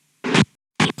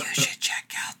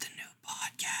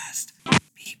podcast.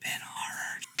 Beepin'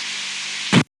 horror.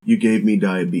 You gave me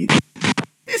diabetes.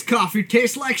 This coffee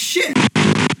tastes like shit.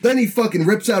 Then he fucking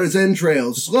rips out his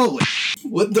entrails slowly.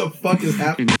 What the fuck is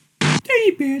happening?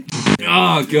 Dirty bitch.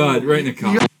 Oh god, right in the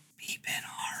coffee. Beepin' horror.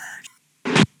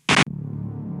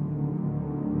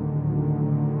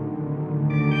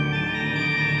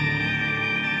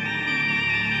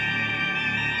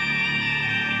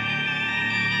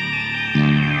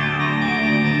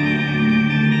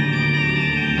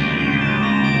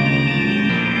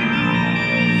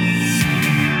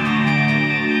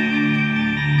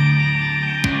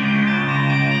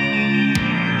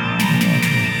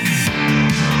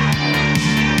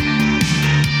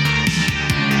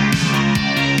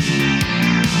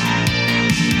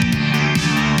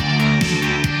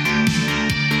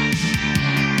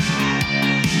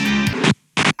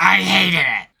 I hated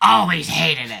it. Always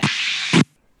hated it.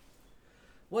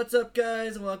 What's up,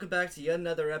 guys, and welcome back to yet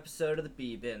another episode of the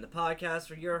B-Bin, the podcast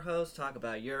where your hosts talk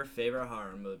about your favorite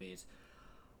horror movies.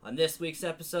 On this week's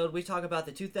episode, we talk about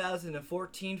the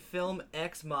 2014 film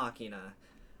Ex Machina.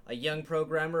 A young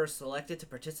programmer is selected to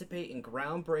participate in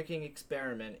groundbreaking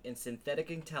experiment in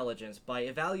synthetic intelligence by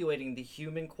evaluating the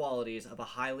human qualities of a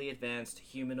highly advanced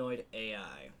humanoid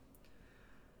AI.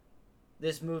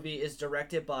 This movie is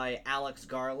directed by Alex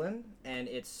Garland, and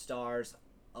it stars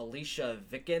Alicia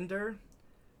Vikander,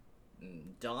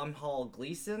 Domhnall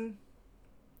Gleeson,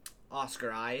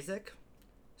 Oscar Isaac,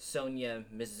 Sonia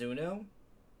Mizuno,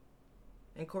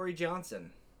 and Corey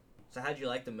Johnson. So how'd you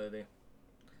like the movie?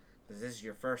 Because this is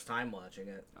your first time watching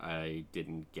it. I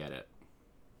didn't get it.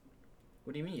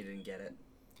 What do you mean you didn't get it?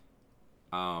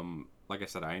 Like I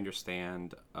said, I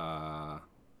understand, I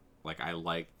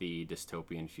like the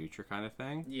dystopian future kind of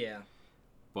thing. Yeah.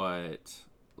 But,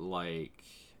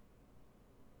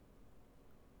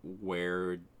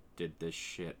 where did this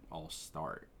shit all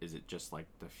start? Is it just,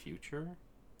 the future?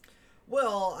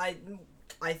 Well,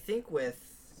 I think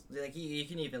with, you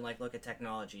can even, look at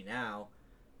technology now.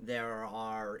 There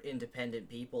are independent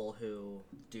people who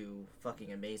do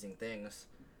fucking amazing things.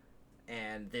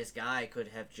 And this guy could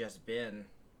have just been...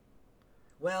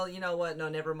 Well, you know what? No,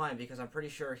 never mind, because I'm pretty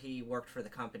sure he worked for the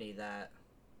company that...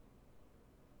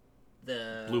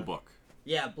 Blue Book.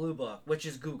 Yeah, Blue Book, which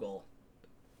is Google.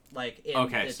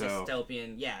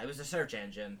 Dystopian... Yeah, it was a search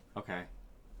engine. Okay.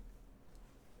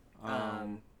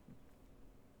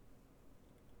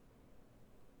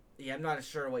 Yeah, I'm not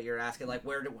sure what you're asking.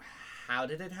 How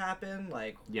did it happen?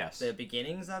 Yes. The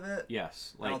beginnings of it?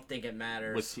 Yes. I don't think it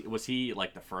matters. Was he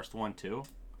the first one, too?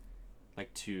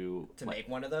 To make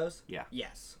one of those? Yeah.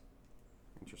 Yes.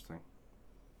 Interesting.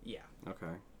 Yeah.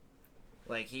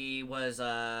 Okay. He was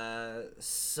a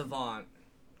savant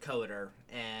coder,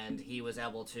 and he was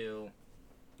able to...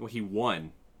 Well, he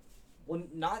won. Well,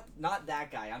 not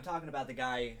that guy. I'm talking about the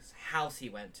guy's house he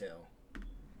went to.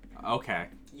 Okay.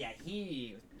 Yeah,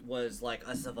 he was,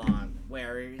 a savant,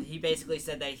 where he basically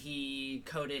said that he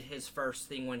coded his first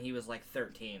thing when he was,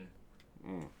 13.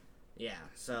 Mm. Yeah,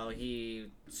 so he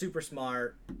super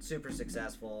smart, super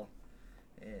successful,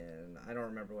 and I don't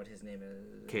remember what his name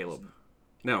is. Caleb.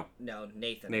 No,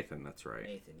 Nathan. Nathan, that's right.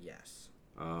 Nathan, yes.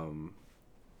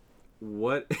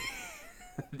 What?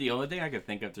 The only thing I could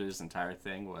think of through this entire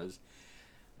thing was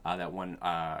that one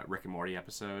Rick and Morty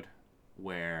episode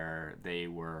where they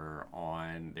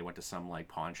went to some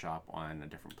pawn shop on a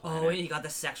different planet. Oh, he got the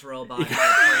sex robot.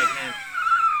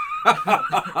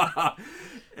 Pregnant.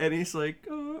 And he's like,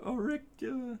 oh Rick,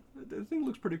 the thing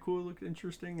looks pretty cool, looks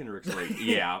interesting. And Rick's like,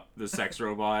 yeah, the sex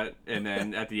robot. And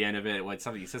then at the end of it,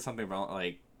 he said something about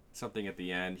something at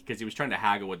the end because he was trying to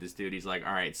haggle with this dude. He's like,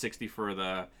 all right, 60 for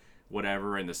the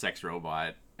whatever and the sex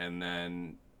robot. And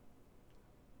then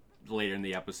later in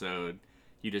the episode,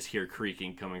 you just hear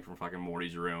creaking coming from fucking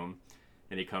Morty's room,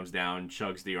 and he comes down,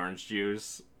 chugs the orange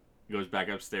juice, goes back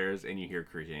upstairs, and you hear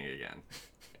creaking again.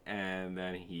 And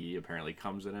then he apparently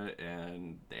comes in it,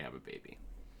 and they have a baby.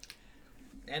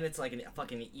 And it's a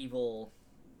fucking evil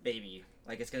baby.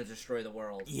 It's gonna destroy the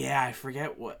world. Yeah, I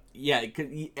forget what. Yeah,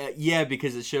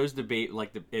 because it shows the baby,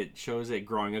 it shows it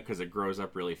growing up because it grows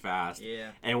up really fast.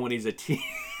 Yeah. And when he's a teen.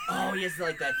 Oh, he has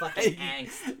that fucking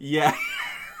angst. Yeah.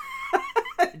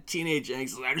 Teenage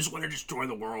angst. I just want to destroy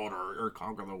the world or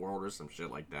conquer the world or some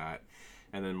shit like that.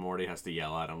 And then Morty has to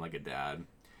yell at him like a dad.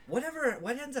 What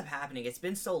ends up happening? It's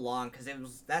been so long because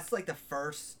that's the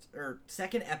first or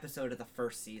second episode of the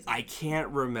first season. I can't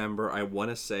remember. I want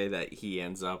to say that he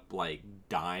ends up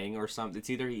dying or something. It's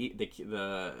either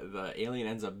the alien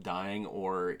ends up dying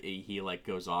or he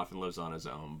goes off and lives on his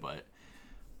own. But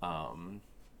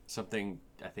something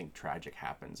I think tragic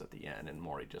happens at the end, and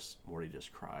Morty just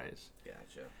cries.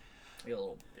 Gotcha. You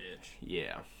little bitch.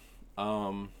 Yeah.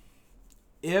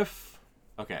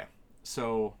 Okay,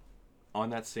 so on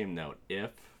that same note,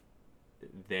 if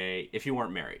you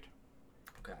weren't married,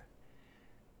 Okay.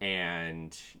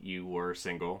 and you were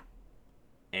single,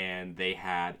 and they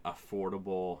had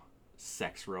affordable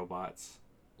sex robots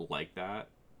like that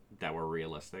were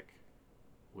realistic,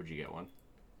 would you get one?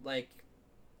 Like,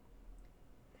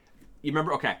 You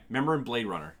remember in Blade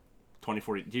Runner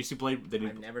 2040, do you see Blade?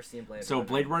 I've never seen Blade Runner. So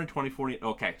Blade Runner 2040,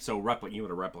 okay, so you know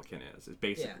what a replicant is. It's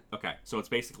basically, okay, so it's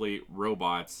basically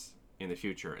robots in the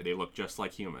future. They look just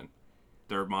like human.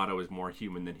 Their motto is more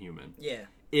human than human. Yeah.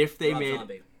 If they Rob made...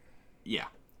 Zombie. Yeah.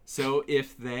 So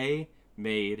if they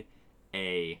made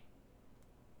a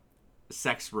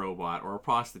sex robot or a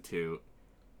prostitute,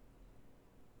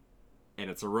 and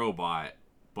it's a robot,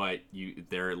 but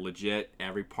they're legit,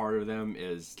 every part of them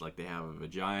is like they have a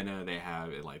vagina, they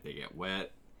get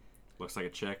wet, looks like a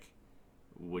chick,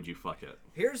 would you fuck it?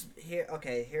 Here's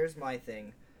my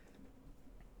thing.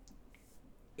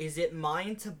 Is it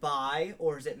mine to buy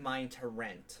or is it mine to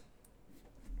rent?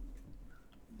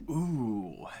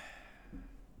 Ooh.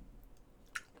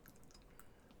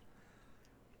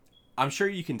 I'm sure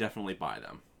you can definitely buy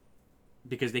them.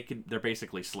 Because they're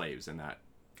basically slaves in that.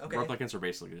 Okay. Replicants are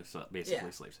basically Yeah.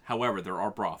 slaves. However, there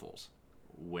are brothels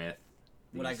with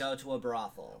Would I go to a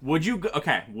brothel? Would you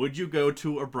go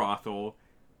to a brothel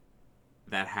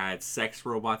that had sex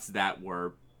robots that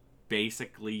were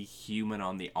basically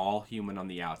all human on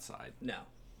the outside? No.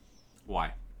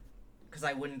 Why? Because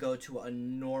I wouldn't go to a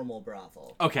normal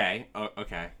brothel. Okay.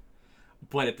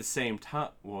 But at the same time,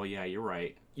 well, yeah, you're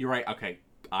right. Okay,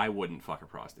 I wouldn't fuck a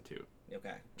prostitute.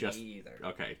 Okay. Just Me either.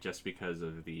 Okay, just because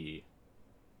of the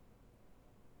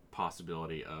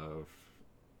possibility of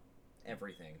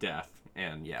Everything. death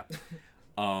and yeah.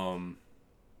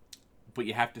 But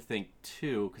you have to think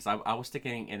too, because I was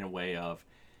thinking in a way of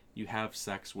you have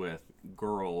sex with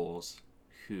girls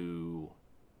who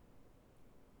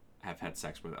have had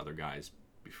sex with other guys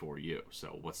before you.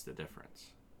 So what's the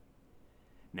difference?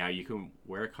 Now you can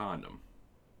wear a condom.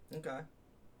 Okay.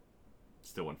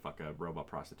 Still wouldn't fuck a robot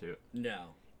prostitute.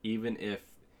 No. Even if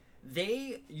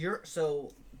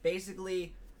so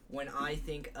basically when I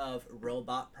think of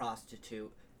robot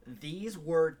prostitute, these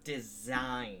were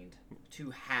designed to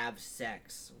have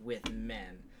sex with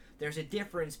men. There's a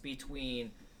difference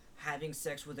between having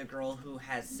sex with a girl who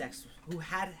had sex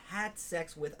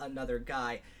with another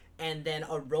guy, and then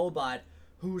a robot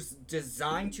who's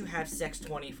designed to have sex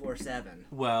 24/7.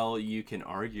 Well, you can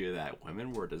argue that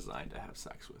women were designed to have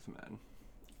sex with men.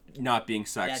 Not being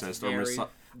sexist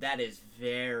that is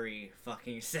very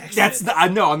fucking sexist.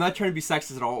 I'm not trying to be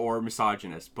sexist at all or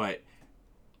misogynist, but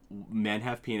men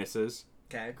have penises.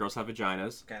 Okay. Girls have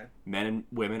vaginas. Okay. Men and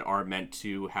women are meant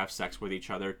to have sex with each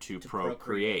other to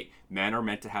procreate. Men are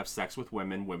meant to have sex with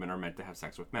women. Women are meant to have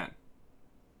sex with men.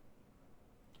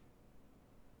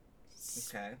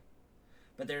 Okay.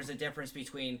 But there's a difference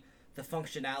between the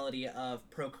functionality of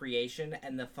procreation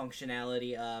and the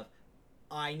functionality of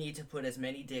I need to put as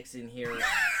many dicks in here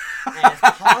as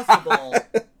possible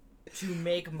to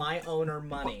make my owner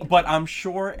money. But I'm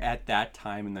sure at that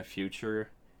time in the future,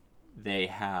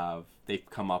 they've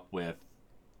come up with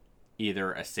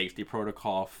either a safety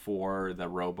protocol for the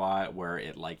robot where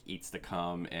it like eats the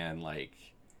cum and like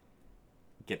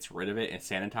gets rid of it and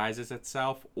sanitizes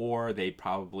itself, or they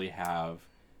probably have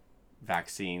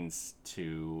vaccines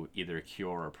to either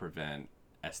cure or prevent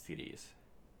STDs.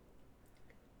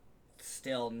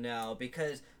 Still no,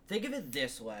 because think of it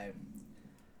this way.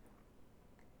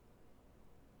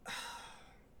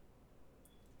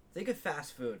 Think of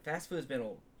fast food. Fast food's been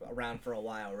around for a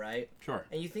while, right? Sure.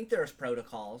 And you think there's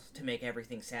protocols to make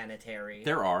everything sanitary.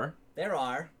 There are. There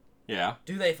are. Yeah.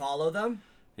 Do they follow them?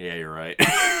 Yeah, you're right.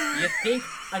 You think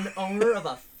an owner of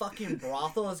a fucking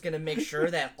brothel is going to make sure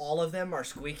that all of them are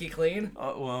squeaky clean?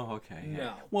 Well, okay. Yeah.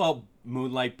 No. Well,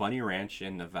 Moonlight Bunny Ranch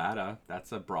in Nevada,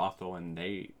 that's a brothel, and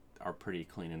they are pretty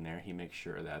clean in there. He makes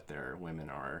sure that the women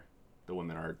are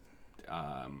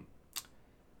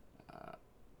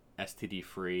STD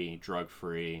free, drug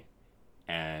free,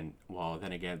 and well,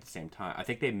 then again at the same time, I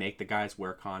think they make the guys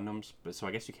wear condoms, but so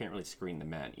I guess you can't really screen the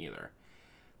men either.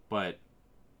 But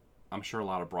I'm sure a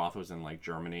lot of brothels in like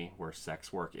Germany where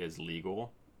sex work is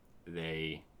legal,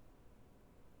 I'm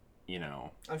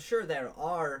sure there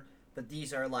are, but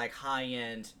these are like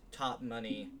high-end, top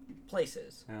money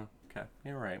places. Yeah, okay,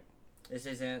 you're right. This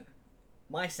isn't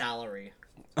my salary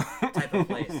type of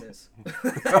places.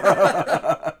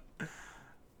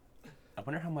 I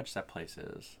wonder how much that place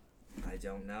is. I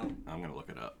don't know. I'm gonna look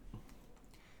it up.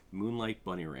 Moonlight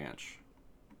Bunny Ranch.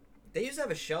 They used to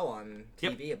have a show on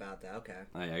TV about that. Okay.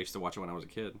 I used to watch it when I was a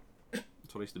kid.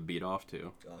 That's what I used to beat off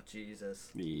to. Oh,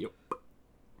 Jesus. Yep.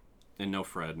 And no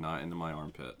Fred, not into my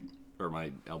armpit. Or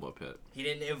my elbow pit. He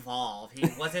didn't evolve. He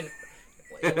wasn't...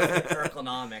 It wasn't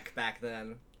ergonomic back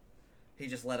then. He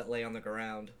just let it lay on the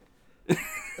ground.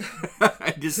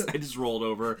 I just rolled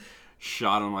over,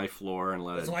 shot on my floor, and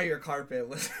let That's it... why your carpet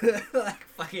was like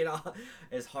fucking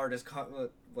as hard as...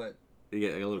 What? You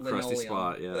get a little crusty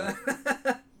spot, yeah.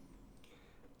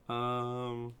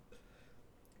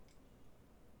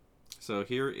 So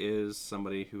here is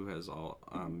somebody who has all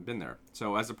been there.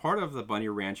 So as a part of the Bunny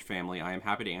Ranch family, I am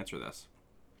happy to answer this.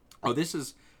 Oh, this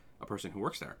is a person who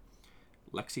works there.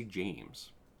 Lexi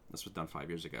James. This was done 5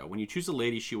 years ago. When you choose a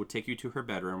lady, she will take you to her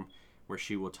bedroom where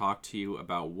she will talk to you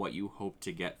about what you hope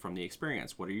to get from the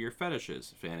experience. What are your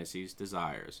fetishes, fantasies,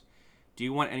 desires? Do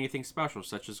you want anything special,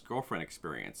 such as girlfriend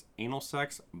experience, anal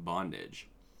sex, bondage?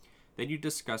 Then you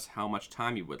discuss how much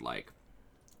time you would like.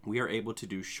 We are able to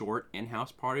do short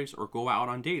in-house parties or go out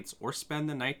on dates or spend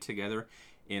the night together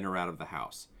in or out of the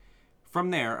house.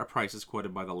 From there, a price is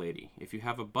quoted by the lady. If you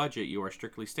have a budget, you are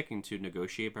strictly sticking to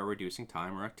negotiate by reducing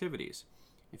time or activities.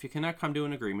 If you cannot come to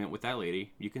an agreement with that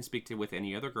lady, you can speak to with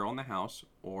any other girl in the house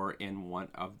or in one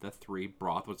of the 3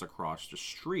 brothels across the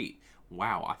street.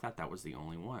 Wow, I thought that was the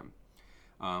only one.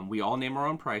 We all name our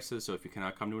own prices, so if you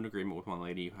cannot come to an agreement with one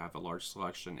lady, you have a large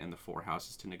selection in the 4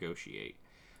 houses to negotiate.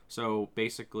 So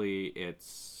basically,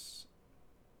 it's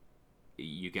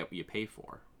you get what you pay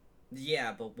for.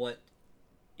 Yeah, but what?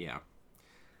 Yeah.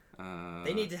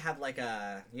 They need to have like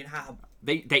a, you know how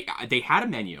they had a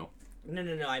menu.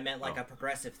 No. I meant like a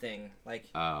progressive thing. Like,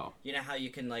 you know how you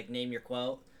can like name your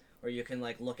quote, or you can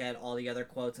like look at all the other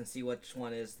quotes and see which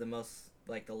one is the most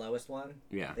like the lowest one.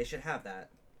 Yeah. They should have that.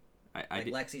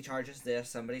 Lexi charges this.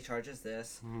 Somebody charges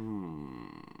this.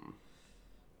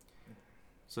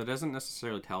 So it doesn't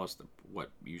necessarily tell us what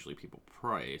usually people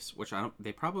price, which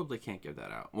they probably can't give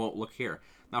that out. Well, look here.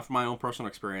 Not from my own personal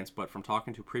experience, but from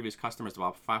talking to previous customers,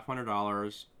 about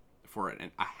 $500 for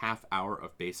a half hour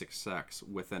of basic sex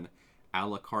with an a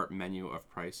la carte menu of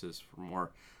prices for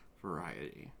more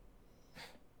variety.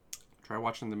 Try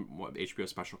watching the HBO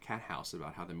special Cat House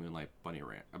about the Moonlight Bunny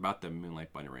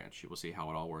Ranch. You will see how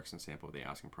it all works and sample the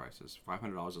asking prices.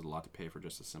 $500 is a lot to pay for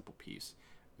just a simple piece.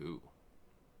 Ooh.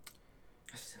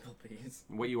 Simple piece.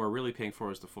 What you are really paying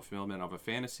for is the fulfillment of a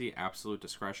fantasy, absolute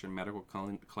discretion, medical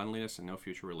cleanliness, and no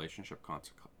future relationship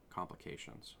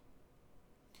complications.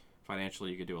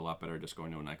 Financially, you could do a lot better just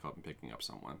going to a nightclub and picking up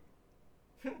someone.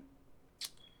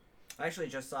 I actually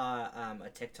just saw a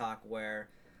TikTok where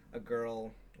a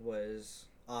girl was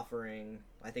offering,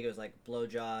 I think it was like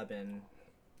blowjob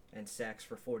and sex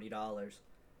for $40.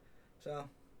 So,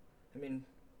 I mean,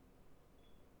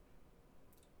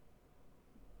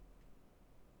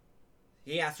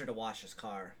 he asked her to wash his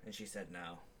car, and she said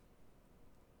no.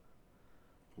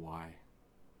 Why?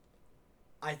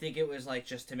 I think it was like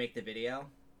just to make the video.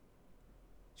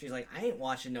 She's like, I ain't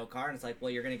washing no car. And it's like, well,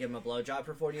 you're going to give him a blowjob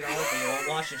for $40, but you won't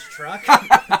wash his truck?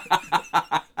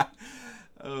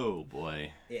 Oh,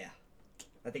 boy. Yeah.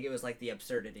 I think it was like the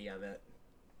absurdity of it.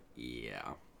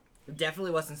 Yeah. It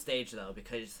definitely wasn't staged, though,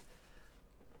 because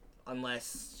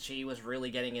unless she was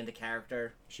really getting into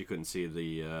character. She couldn't see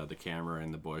the camera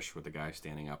in the bush with the guy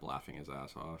standing up laughing his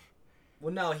ass off.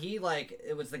 Well, no,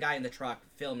 it was the guy in the truck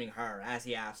filming her as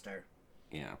he asked her.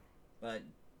 Yeah. But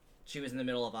she was in the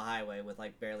middle of a highway with,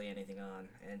 like, barely anything on,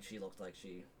 and she looked like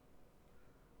she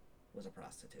was a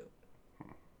prostitute.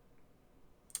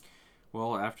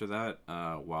 Well, after that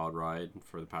wild ride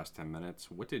for the past 10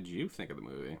 minutes, what did you think of the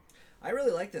movie? I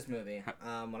really liked this movie.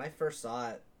 When I first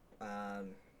saw it,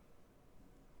 and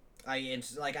I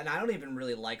don't even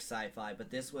really like sci-fi, but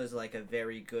this was, like, a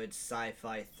very good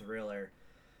sci-fi thriller.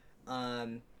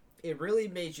 It really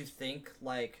made you think,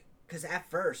 like, because at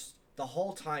first, the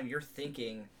whole time you're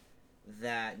thinking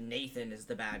that Nathan is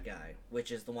the bad guy,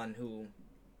 which is the one who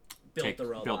built the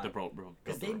robot.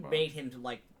 Because they made him to,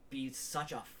 like, be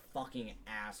such a fucking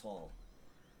asshole.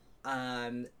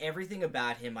 Everything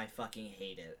about him I fucking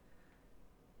hated.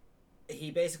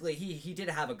 He basically, he did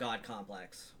have a god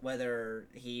complex, whether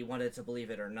he wanted to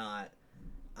believe it or not.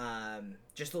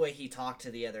 Just the way he talked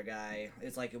to the other guy,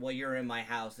 it's like, well, you're in my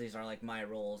house, these are, like, my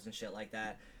rules and shit like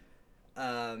that.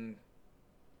 And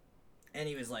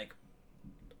he was, like,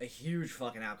 a huge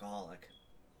fucking alcoholic.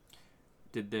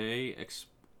 Did they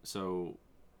so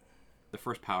the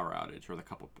first power outage or the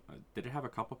couple did it have a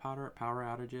couple power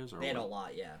outages or they had a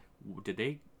lot? Yeah. Did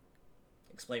they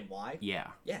explain why?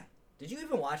 Yeah. Did you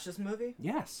even watch this movie?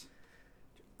 Yes.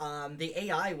 The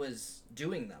AI was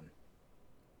doing them.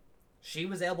 She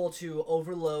was able to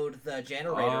overload the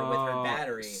generator with her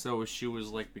battery. So she was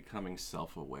like becoming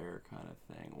self-aware kind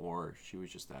of thing, or she was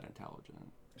just that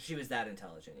intelligent. She was that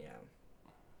intelligent, yeah.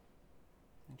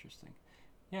 Interesting.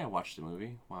 Yeah, I watched the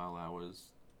movie while I was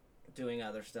doing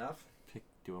other stuff.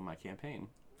 Doing my campaign.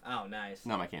 Oh, nice.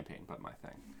 Not my campaign, but my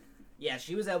thing. Yeah,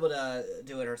 she was able to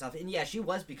do it herself. And yeah, she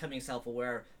was becoming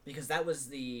self-aware because that was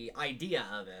the idea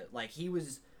of it. Like, he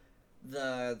was...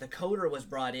 The coder was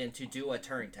brought in to do a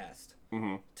Turing test.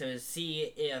 Mm-hmm. To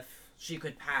see if she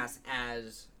could pass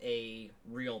as a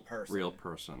real person. Real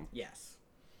person. Yes.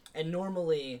 And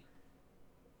normally...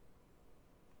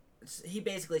 He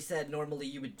basically said normally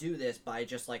you would do this by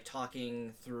just, like,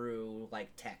 talking through, like,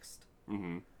 text.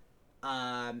 Mm-hmm.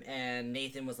 And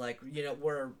Nathan was like, you know,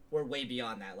 we're way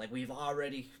beyond that. Like, we've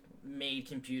already made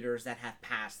computers that have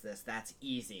passed this. That's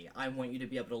easy. I want you to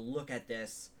be able to look at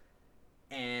this,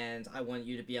 and I want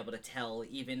you to be able to tell,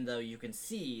 even though you can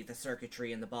see the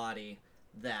circuitry in the body,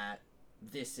 that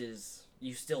this is...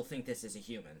 You still think this is a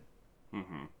human.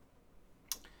 Mm-hmm.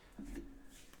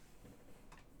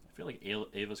 I feel like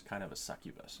Ava's kind of a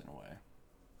succubus in a way.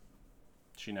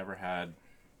 She never had,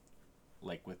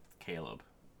 like with Caleb,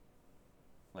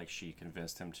 like she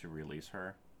convinced him to release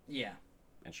her. Yeah.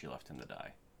 And she left him to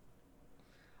die.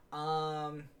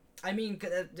 I mean,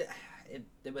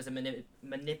 it was a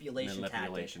manipulation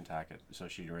tactic. So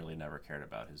she really never cared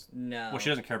about his... No. Well, she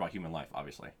doesn't care about human life,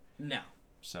 obviously. No.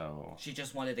 So... She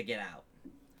just wanted to get out.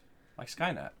 Like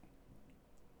Skynet.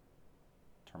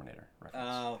 Terminator reference.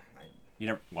 Oh. You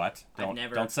never... What?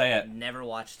 Don't say it. Never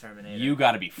watched Terminator. You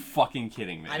gotta be fucking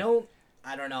kidding me. I don't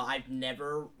know. I've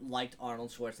never liked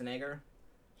Arnold Schwarzenegger.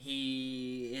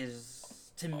 He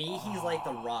is... To me, he's like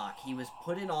The Rock. He was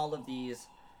put in all of these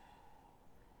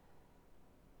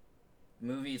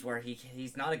movies where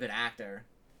he's not a good actor.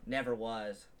 Never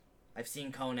was. I've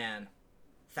seen Conan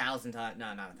 1,000 times.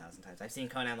 No, not 1,000 times. I've seen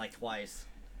Conan like twice.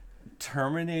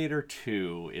 Terminator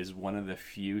 2 is one of the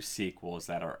few sequels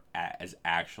that is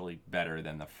actually better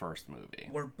than the first movie.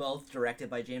 Were both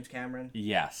directed by James Cameron?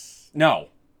 Yes. No.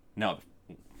 Let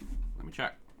me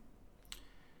check.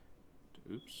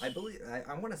 Oops. I believe...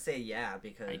 I want to say yeah,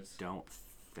 because... I don't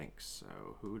think so.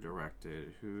 Who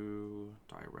directed?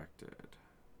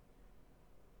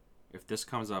 If this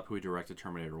comes up, who directed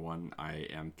Terminator 1, I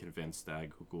am convinced that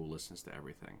Google listens to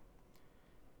everything.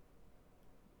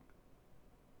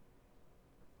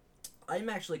 I'm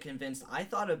actually convinced. I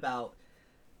thought about,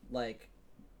 like,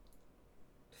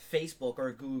 Facebook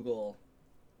or Google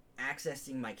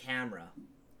accessing my camera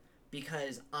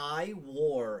because I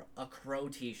wore a Crow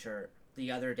t-shirt the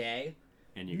other day.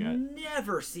 And you got...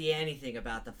 Never see anything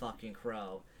about the fucking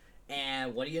Crow.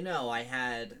 And what do you know? I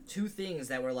had two things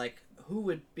that were like, who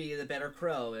would be the better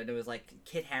Crow? And it was like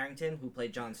Kit Harington, who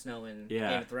played Jon Snow in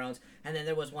Game of Thrones. And then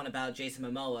there was one about Jason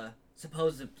Momoa.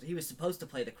 He was supposed to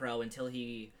play the Crow until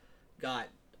he got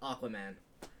Aquaman.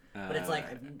 But it's like,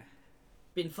 I've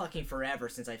been fucking forever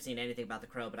since I've seen anything about the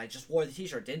Crow, but I just wore the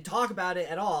t-shirt. Didn't talk about it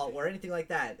at all or anything like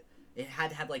that. It had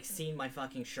to have, like, seen my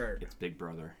fucking shirt. It's Big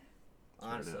Brother.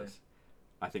 That's honestly.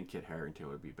 I think Kit Harington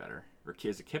would be better. Or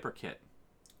is it Kip or Kit?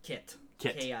 Kit.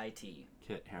 Kit. K-I-T.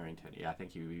 Kit Harington. Yeah, I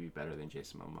think he would be better than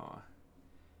Jason Momoa.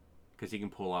 Because he can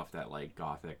pull off that, like,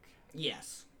 gothic...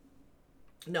 Yes.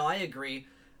 No, I agree.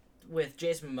 With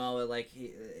Jason Momoa, like,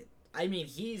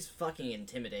 he's fucking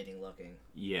intimidating looking.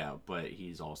 Yeah, but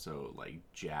he's also, like,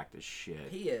 jacked as shit.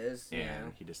 He is, and yeah.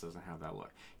 He just doesn't have that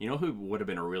look. You know who would have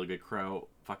been a really good Crow?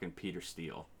 Fucking Peter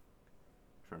Steele.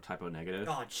 From Typo Negative.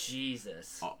 Oh,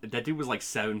 Jesus. Oh, that dude was, like,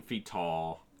 7 feet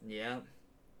tall. Yeah.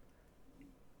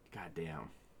 God damn.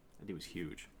 That dude was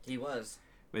huge. He was.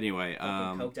 But anyway,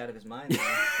 coked out of his mind.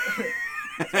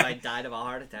 That's why I died of a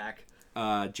heart attack.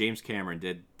 James Cameron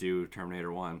did do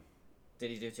Terminator 1.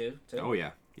 Did he do 2? Oh,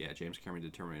 yeah. Yeah, James Cameron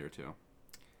did Terminator 2.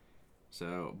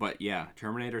 So, but yeah,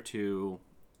 Terminator 2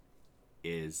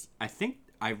 is... I think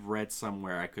I've read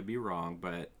somewhere, I could be wrong,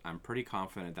 but I'm pretty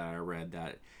confident that I read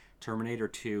that Terminator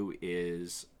 2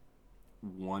 is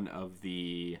one of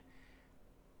the...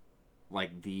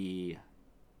 like, the...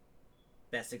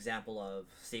 best example of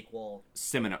sequel...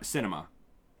 Cinema.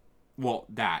 Well,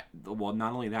 not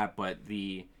only that, but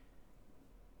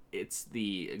it's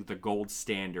the gold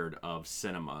standard of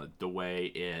cinema, the way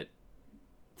it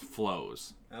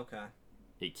flows. Okay.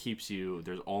 It keeps you...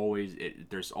 There's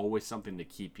always something to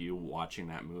keep you watching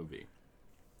that movie.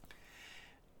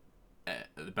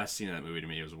 The best scene of that movie to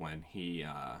me was when he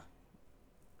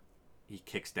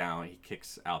kicks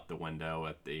out the window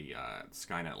at the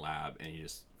Skynet lab, and he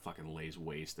just fucking lays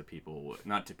waste to people.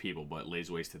 Not to people, but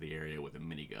lays waste to the area with a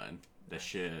minigun. That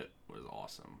shit was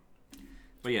awesome.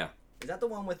 But yeah, Is that the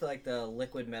one with like the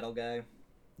liquid metal guy?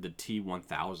 The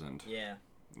T-1000. Yeah.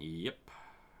 Yep.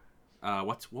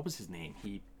 What was his name?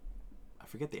 I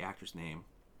forget the actor's name.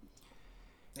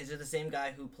 Is it the same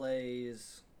guy who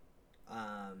plays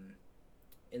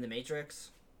in The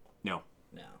Matrix? No.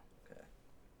 No. Okay.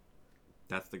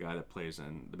 That's the guy that plays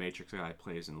in the Matrix. Guy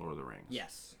plays in Lord of the Rings.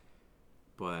 Yes.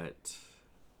 But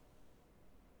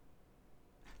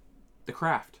The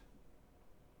Craft.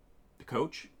 The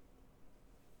Coach.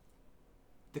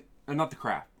 Not The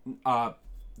Craft.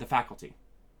 The Faculty.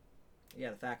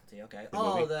 Yeah, the Faculty. Okay. The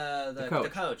oh, movie? the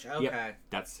coach. Okay. Yep,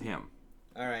 that's him.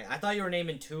 All right. I thought you were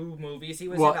naming 2 movies he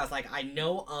was Well- in. I was like, I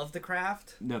know of The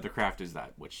Craft. No, The Craft is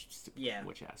that witch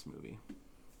ass movie.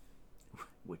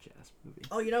 Witch ass movie.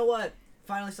 Oh, you know what?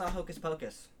 Finally saw Hocus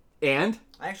Pocus. And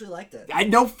I actually liked it. I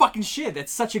know fucking shit.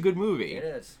 That's such a good movie. It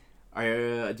is.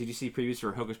 Did you see previews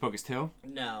for Hocus Pocus 2?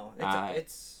 No,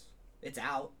 it's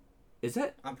out. Is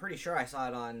it? I'm pretty sure I saw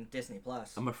it on Disney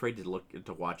Plus. I'm afraid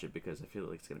to watch it because I feel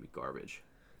like it's gonna be garbage.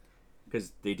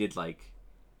 Because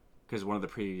because one of the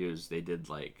previews they did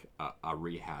like a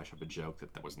rehash of a joke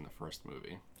that was in the first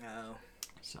movie. Oh.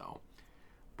 So,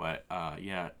 but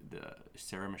yeah, the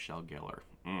Sarah Michelle Gellar.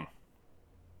 I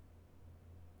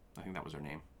think that was her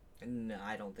name. No,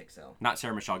 I don't think so. Not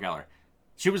Sarah Michelle Gellar.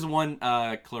 She was the one.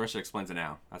 Clarissa Explains It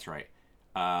Now. That's right.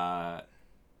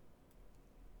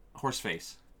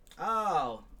 Horseface.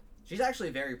 Oh, she's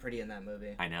actually very pretty in that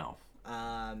movie. I know.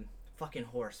 Fucking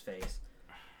Horseface.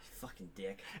 Fucking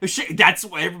dick. That's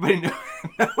why everybody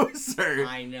knows her.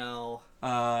 I know.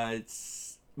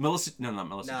 It's Melissa. No, not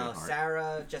Melissa. No, Joan Hart.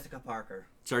 Sarah Jessica Parker.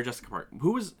 Sarah Jessica Parker.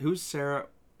 Who's Sarah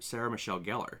Michelle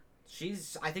Gellar?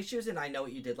 I think she was in I Know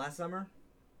What You Did Last Summer.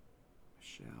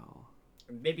 Michelle.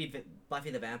 Maybe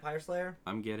Buffy the Vampire Slayer.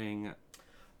 I'm getting.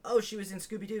 Oh, she was in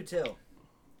Scooby Doo too.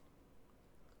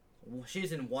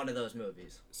 She's in one of those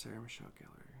movies. Sarah Michelle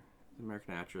Gellar,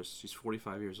 American actress. She's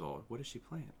 45 years old. What is she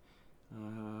playing?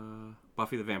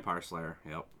 Buffy the Vampire Slayer.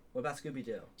 Yep. What about Scooby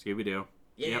Doo? Scooby Doo.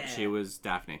 Yeah. Yep, she was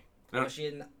Daphne. Was she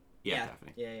in? Yeah,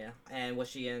 Daphne. Yeah. And was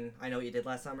she in I Know What You Did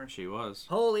Last Summer? She was.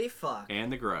 Holy fuck.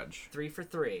 And The Grudge. 3 for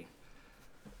 3.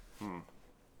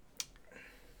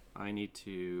 I need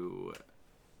to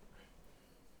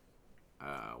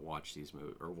watch these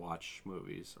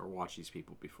movies or watch these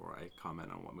people before I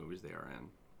comment on what movies they are in.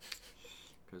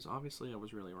 Because obviously I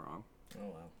was really wrong. Oh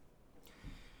well.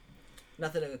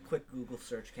 Nothing a quick Google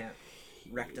search can't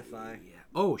rectify. Yeah.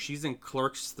 Oh, she's in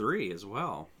Clerks 3 as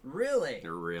well. Really?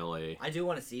 Really? I do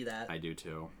want to see that. I do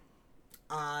too.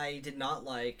 I did not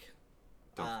like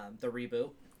the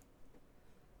reboot.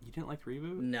 You didn't like the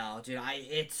reboot? No, dude.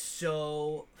 It's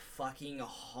so fucking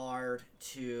hard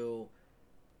to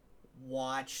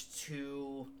watch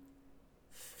 2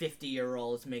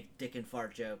 50-year-olds make dick and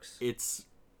fart jokes. It's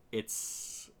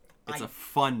a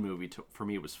fun movie for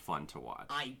me. It was fun to watch.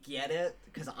 I get it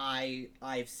because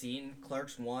I've seen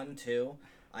Clerks 1, 2.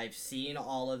 I've seen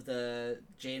all of the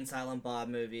Jay and Silent Bob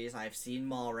movies. I've seen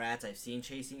Mallrats. I've seen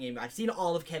Chasing Amy. I've seen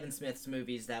all of Kevin Smith's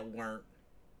movies that weren't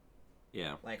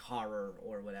like horror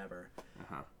or whatever.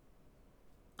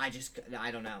 I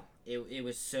don't know. It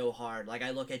was so hard. Like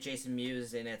I look at Jason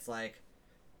Mewes and it's like,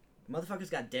 motherfucker's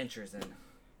got dentures in.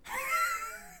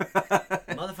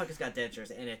 Motherfucker's got dentures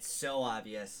and it's so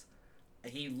obvious.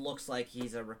 He looks like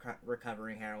he's a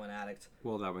recovering heroin addict.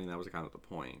 Well, that was kind of the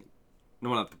point.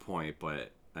 No, not the point,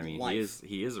 but I mean,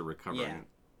 he is a recovering.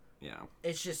 Yeah.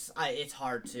 It's just it's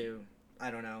hard to,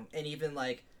 I don't know, and even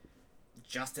like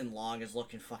Justin Long is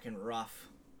looking fucking rough.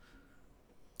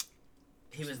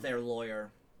 He was their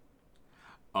lawyer.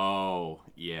 Oh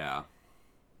yeah.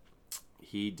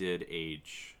 He did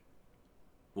age.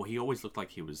 Well, he always looked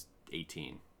like he was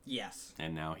 18. Yes.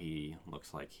 And now he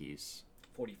looks like he's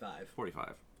 45.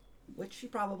 45. Which he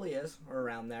probably is, or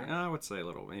around there. I would say a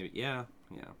little, maybe. Yeah.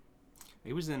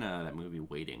 He was in that movie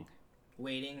Waiting.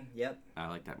 Waiting, yep. I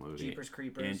like that movie. Jeepers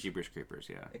Creepers. And Jeepers Creepers,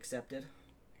 yeah. Accepted.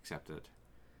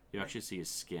 You actually see his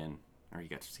skin, or he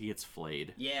gets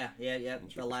flayed. Yeah.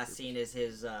 The last scene is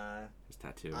his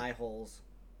tattoo. eye holes.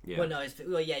 Yeah. Well, no,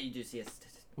 you do see his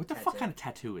What the fuck kind of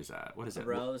tattoo is that? What is it? A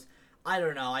rose. I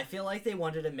don't know. I feel like they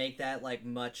wanted to make that like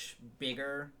much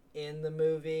bigger in the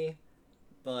movie,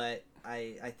 but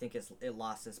I think it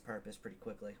lost its purpose pretty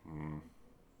quickly.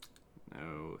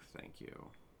 No, thank you.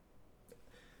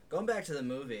 Going back to the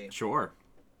movie. Sure.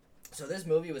 So this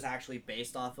movie was actually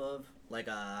based off of like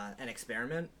an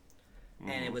experiment,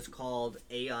 and it was called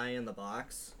AI in the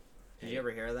Box. Did you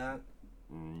ever hear of that?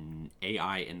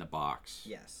 AI in the Box.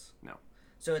 Yes. No.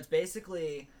 So it's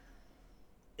basically,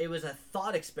 it was a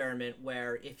thought experiment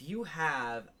where if you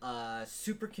have a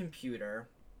supercomputer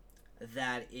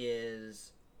that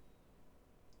is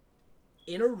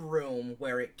in a room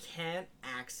where it can't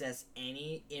access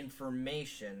any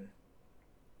information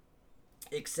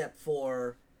except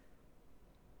for...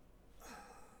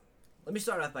 Let me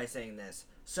start off by saying this.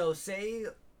 So, say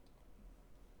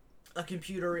a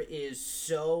computer is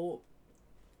so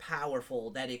powerful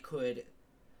that it could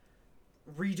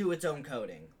redo its own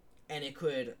coding and it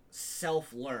could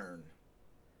self-learn.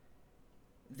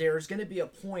 There's going to be a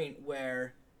point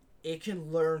where it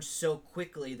can learn so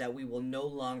quickly that we will no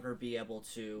longer be able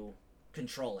to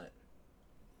control it.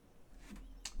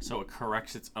 So it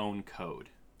corrects its own code.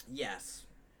 Yes.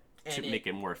 To make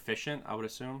it more efficient, I would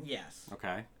assume? Yes.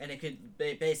 Okay. And it could,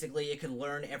 basically, it could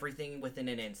learn everything within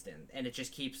an instant. And it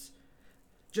just keeps...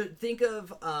 Think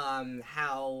of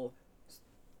how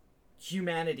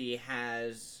humanity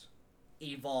has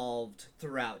evolved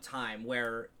throughout time,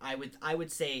 where I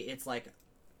would say it's like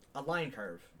a line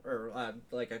curve, or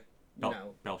like a,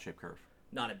 bell-shaped curve.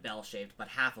 Not a bell-shaped, but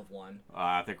half of one.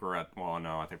 I think we're at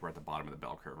the bottom of the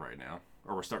bell curve right now.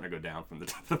 Or we're starting to go down from the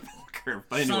top of the bell curve.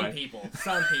 But anyway.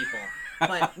 Some people.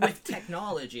 But with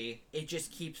technology, it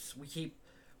just keeps,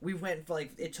 we went,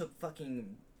 like, it took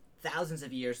fucking thousands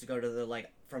of years to go to the,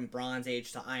 like, from Bronze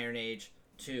Age to Iron Age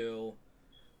to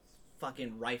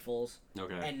fucking rifles.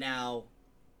 Okay. And now,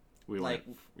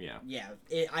 Yeah. Yeah.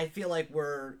 I feel like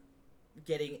we're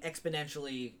getting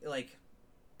exponentially, like,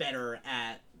 better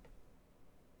at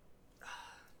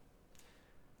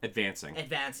advancing.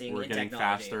 We're in getting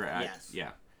technology. faster at... Yes.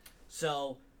 Yeah.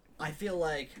 So, I feel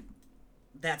like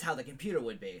that's how the computer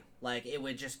would be. Like, it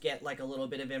would just get, like, a little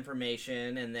bit of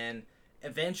information, and then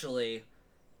eventually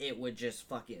it would just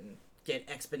fucking get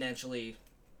exponentially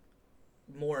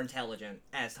more intelligent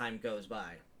as time goes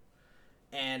by.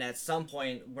 And at some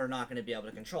point, we're not going to be able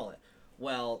to control it.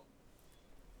 Well,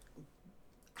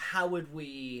 how would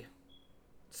we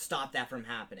stop that from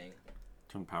happening?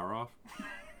 Turn the power off?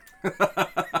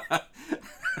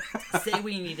 Say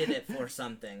we needed it for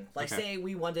something. Like, okay. Say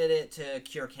we wanted it to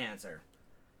cure cancer.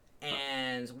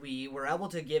 And we were able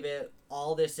to give it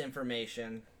all this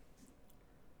information,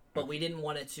 but we didn't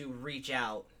want it to reach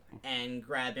out and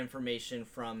grab information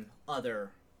from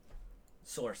other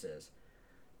sources.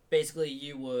 Basically,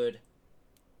 you would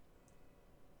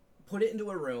put it into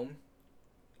a room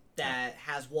that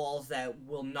has walls that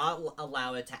will not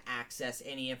allow it to access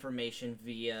any information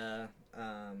via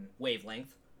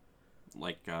wavelength.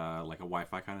 Like a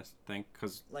Wi-Fi kind of thing?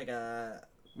 Cause, like a...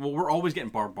 Well, we're always getting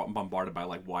bombarded by,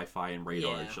 like, Wi-Fi and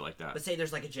radar and shit like that. But say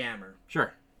there's, like, a jammer.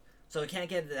 Sure. So it can't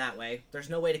get it that way. There's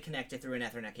no way to connect it through an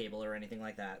Ethernet cable or anything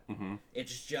like that. Mm-hmm.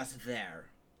 It's just there,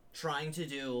 trying to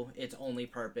do its only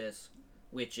purpose,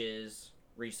 which is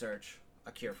research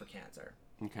a cure for cancer.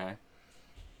 Okay.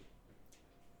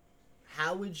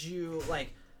 How would you,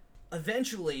 like,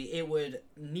 eventually it would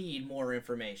need more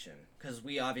information, because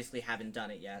we obviously haven't done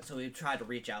it yet, so we'd try to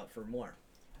reach out for more.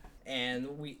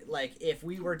 And we, like, if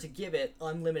we were to give it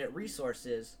unlimited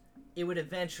resources, it would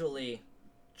eventually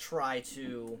try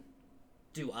to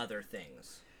do other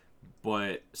things.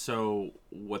 But, so,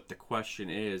 what the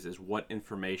question is what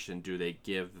information do they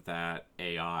give that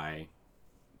AI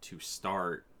to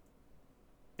start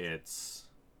its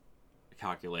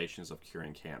calculations of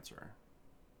curing cancer?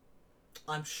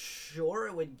 I'm sure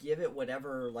it would give it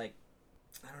whatever, like,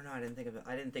 I don't know, I didn't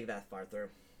think that far through.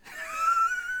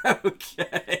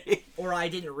 Okay. Or I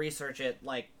didn't research it,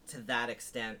 like, to that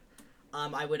extent.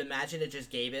 I would imagine it just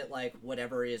gave it, like,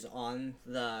 whatever is on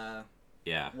the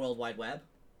World Wide Web.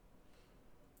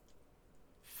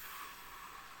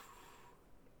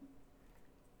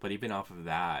 But even off of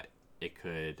that, it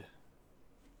could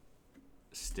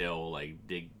still, like,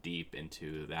 dig deep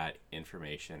into that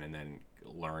information and then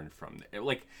learn from it.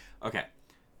 Like, okay,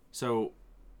 so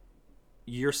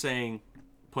you're saying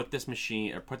put this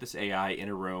machine or put this AI in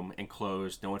a room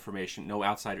enclosed, no information, no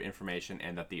outside information,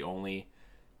 and that the only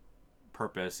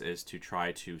purpose is to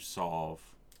try to solve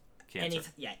cancer.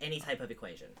 Any type of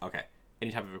equation. Okay,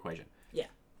 any type of equation. Yeah.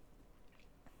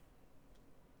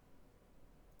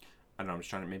 I don't know. I'm just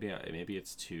trying to maybe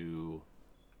it's too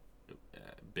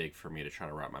big for me to try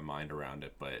to wrap my mind around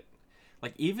it, but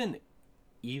like even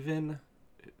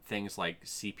things like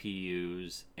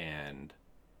CPUs and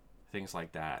things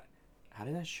like that. How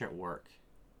does that shit work?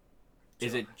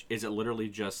 Is it literally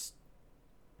just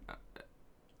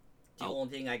the only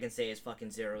thing I can say is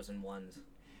fucking zeros and ones.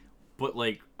 But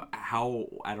like how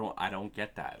I don't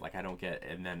get that. Like I don't get,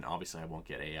 and then obviously I won't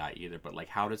get AI either, but like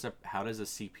how does a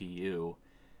CPU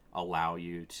allow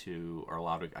you to, or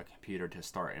allow a computer to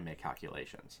start and make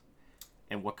calculations?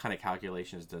 And what kind of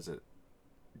calculations does it?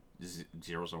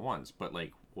 Zeros and ones, but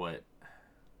like what?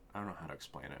 I don't know how to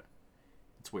explain it.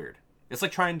 It's weird. It's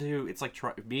like trying to. It's like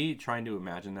me trying to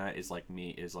imagine that is like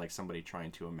somebody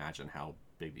trying to imagine how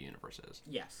big the universe is.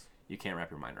 Yes. You can't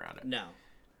wrap your mind around it. No.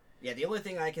 Yeah, the only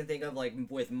thing I can think of, like,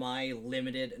 with my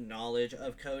limited knowledge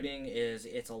of coding is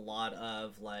it's a lot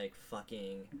of, like,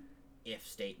 fucking if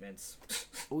statements.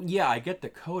 Well, yeah, I get the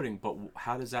coding, but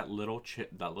how does that little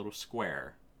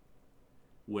square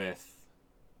with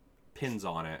pins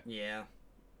on it? Yeah.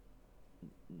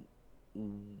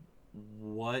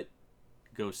 What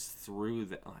goes through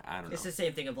the? I don't know. It's the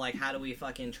same thing of, like, how do we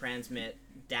fucking transmit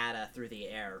data through the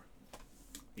air?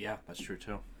 Yeah, that's true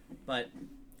too. But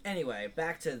anyway,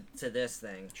 back to this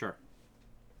thing. Sure.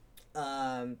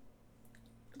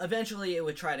 Eventually it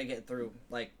would try to get through,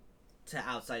 like, to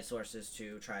outside sources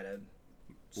to try to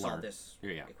solve this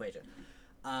equation.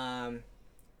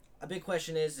 A big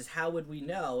question is how would we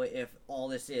know if all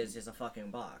this is a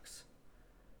fucking box?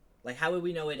 Like, how would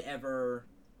we know it ever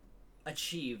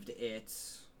achieved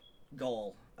its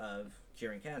goal of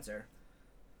curing cancer?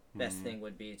 Best thing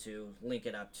would be to link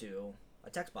it up to a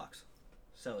text box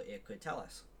so it could tell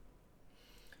us.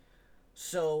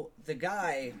 So the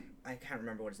guy, I can't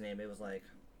remember what his name, it was like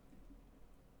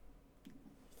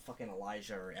fucking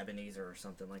Elijah or Ebenezer or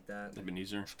something like that.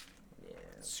 Ebenezer. Yeah.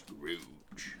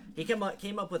 Scrooge. He came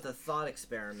up with a thought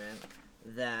experiment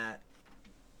that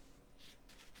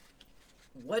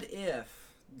what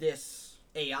if this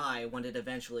AI, when it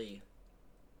eventually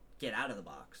get out of the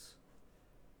box,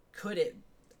 could it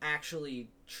actually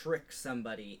trick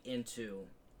somebody into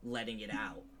letting it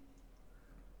out?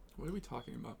 What are we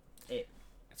talking about?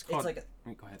 It's called. It's like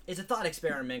go ahead. it's a thought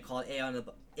experiment called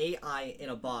AI in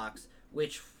a Box,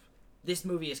 which this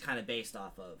movie is kind of based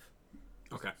off of.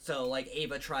 Okay. So, like,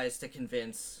 Ava tries to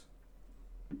convince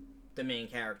the main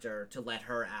character to let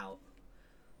her out.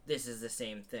 This is the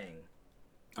same thing.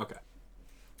 Okay.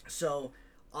 So,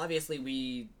 obviously,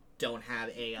 we don't have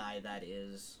AI that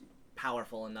is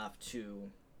powerful enough to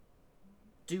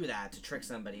do that, to trick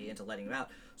somebody into letting them out.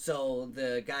 So,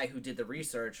 the guy who did the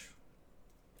research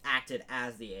acted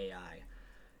as the AI.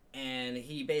 And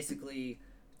he basically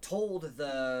told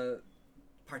the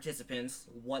participants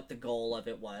what the goal of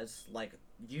it was. Like,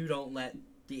 you don't let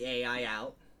the AI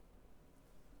out.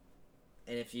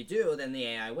 And if you do, then the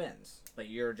AI wins. But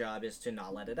your job is to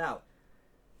not let it out.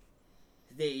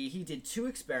 He did 2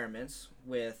 experiments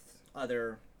with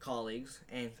other colleagues,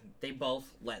 and they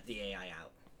both let the AI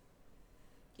out.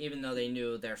 Even though they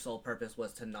knew their sole purpose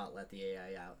was to not let the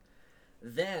AI out.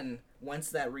 Then,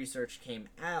 once that research came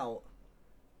out,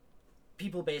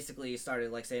 people basically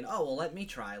started, like, saying, oh, well, let me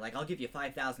try. Like, I'll give you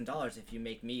 $5,000 if you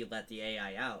make me let the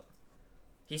AI out.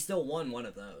 He still won one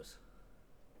of those.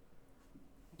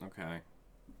 Okay.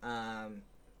 How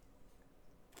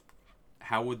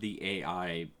would the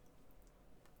AI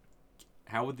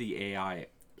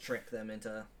trick them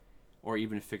into, or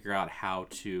even figure out how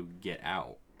to get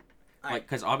out? Like,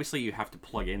 because obviously you have to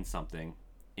plug in something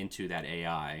into that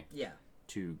AI. Yeah.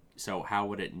 So how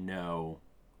would it know?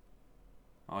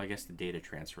 Well, I guess the data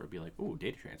transfer would be like, ooh,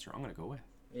 data transfer, I'm gonna go with.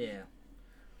 Yeah.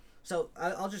 So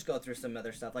I'll just go through some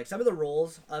other stuff. Like, some of the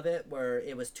rules of it were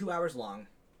it was 2 hours long,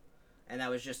 and that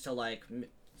was just to, like,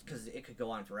 because it could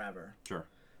go on forever. Sure.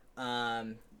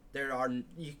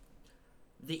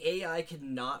 The AI could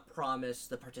not promise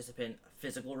the participant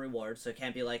physical rewards, so it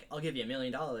can't be like, I'll give you $1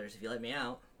 million if you let me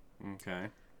out. Okay.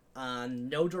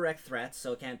 No direct threats,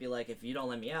 so it can't be like, if you don't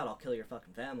let me out, I'll kill your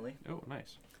fucking family. Oh,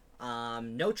 nice.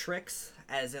 No tricks,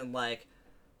 as in, like,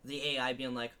 the AI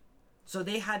being like, so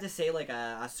they had to say, like,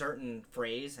 a certain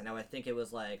phrase, and I think it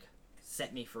was, like,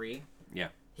 set me free. Yeah.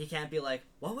 He can't be like,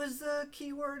 what was the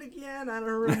keyword again? I don't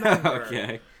remember.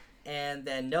 Okay. And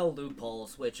then no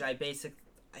loopholes, which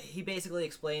he basically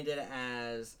explained it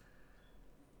as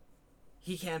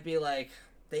he can't be like,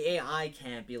 the AI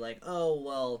can't be like, oh,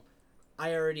 well,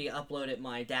 I already uploaded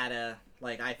my data,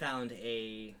 like, I found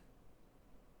a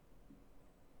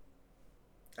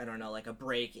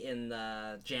break in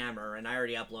the jammer, and I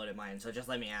already uploaded mine, so just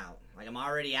let me out. Like, I'm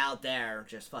already out there,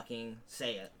 just fucking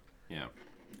say it. Yeah.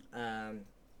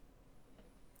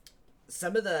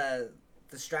 Some of the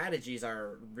strategies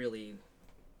are really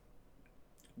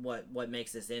what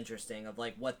makes this interesting, of,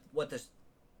 like, what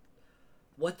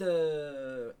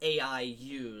the AI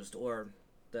used, or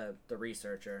the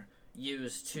researcher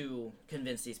used to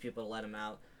convince these people to let him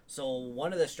out. So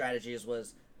one of the strategies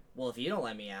was, well, if you don't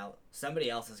let me out, somebody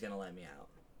else is going to let me out.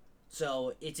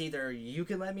 So it's either you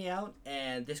can let me out,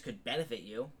 and this could benefit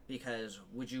you, because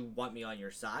would you want me on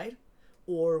your side,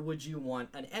 or would you want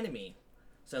an enemy?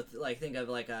 So, like, think of,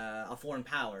 like, a foreign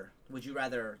power. Would you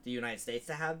rather the United States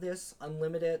to have this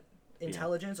unlimited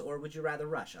intelligence, or would you rather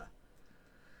Russia?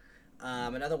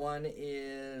 Another one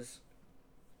is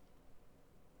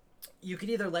you could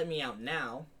either let me out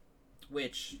now,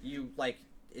 which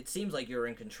it seems like you're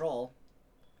in control,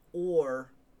 or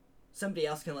somebody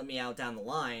else can let me out down the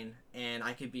line, and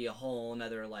I could be a whole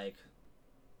nother, like,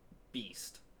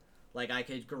 beast. Like, I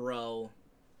could grow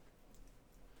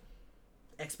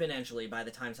exponentially by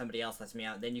the time somebody else lets me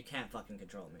out, then you can't fucking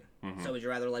control me. Mm-hmm. So would you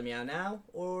rather let me out now,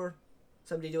 or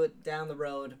somebody do it down the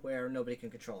road where nobody can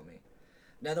control me?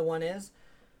 Another one is,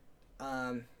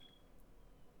 how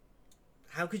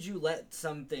could you let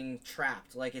something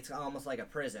trapped, like it's almost like a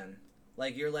prison?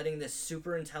 Like, you're letting this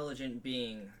super intelligent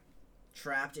being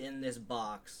trapped in this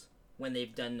box when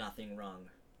they've done nothing wrong.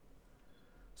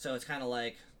 So it's kind of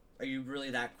like, are you really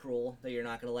that cruel that you're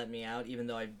not going to let me out even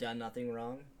though I've done nothing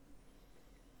wrong?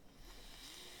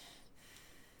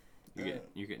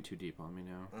 You're getting too deep on me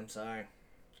now. I'm sorry.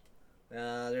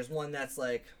 There's one that's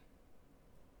like...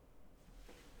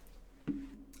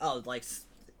 Oh,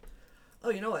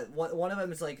 you know what? One of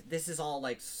them is like, this is all,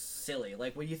 like, silly.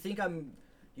 Like, when you think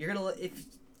you're not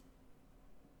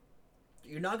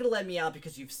gonna let me out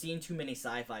because you've seen too many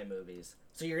sci-fi movies.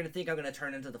 So you're gonna think I'm gonna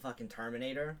turn into the fucking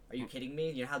Terminator? Are you kidding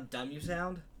me? You know how dumb you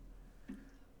sound?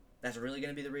 That's really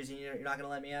gonna be the reason you're not gonna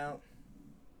let me out?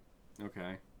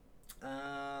 Okay.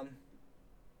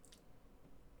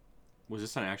 Was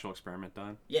this an actual experiment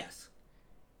done? Yes.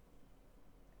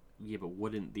 Yeah, but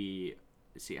wouldn't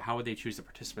how would they choose the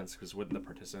participants? Because wouldn't the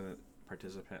participant...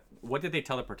 What did they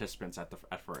tell the participants at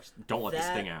first? Don't let this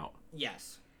thing out.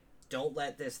 Yes. Don't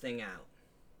let this thing out.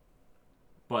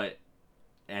 But,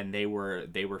 and they were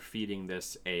feeding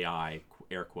this AI,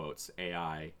 air quotes,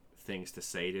 AI, things to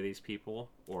say to these people?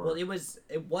 Or... Well, it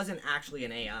wasn't actually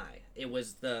an AI. It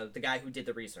was the guy who did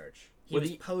the research. He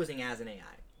was posing as an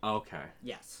AI. Okay.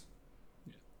 Yes.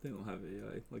 Yeah, they don't have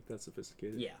AI like that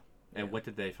sophisticated. Yeah. And what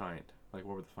did they find? Like,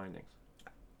 what were the findings?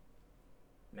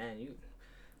 Man,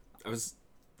 I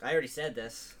already said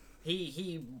this.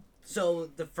 So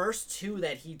the first two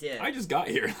that he did... I just got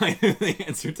here. I knew the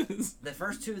answer to this. The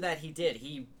first two that he did,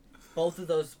 both of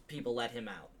those people let him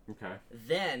out. Okay.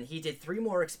 Then he did 3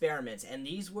 more experiments, and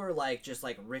these were just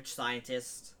rich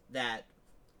scientists that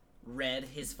read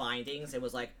his findings and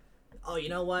was like, oh, you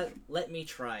know what? Let me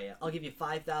try it. I'll give you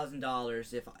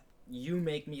 $5,000 if you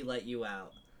make me let you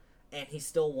out. And he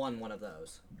still won one of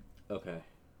those. Okay.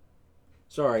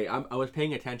 Sorry, I was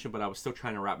paying attention, but I was still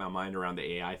trying to wrap my mind around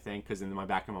the AI thing, because in my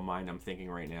back of my mind, I'm thinking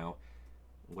right now,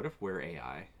 what if we're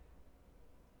AI?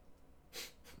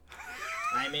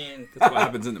 I mean... That's what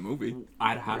happens in the movie.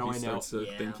 How do I He know? starts to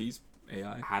think he's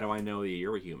AI. How do I know that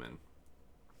you're a human?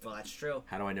 Well, that's true.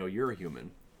 How do I know you're a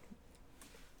human?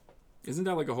 Isn't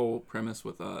that like a whole premise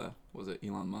with, was it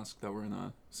Elon Musk that we're in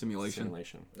a simulation?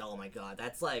 Oh my god,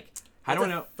 that's like... How do I a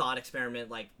know? Thought experiment,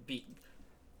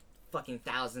 fucking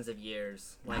thousands of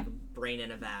years, like brain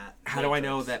in a vat. How do I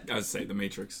know that? I would say the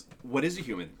Matrix. What is a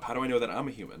human? How do I know that I'm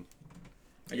a human?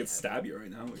 I could stab you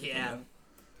right now. Yeah.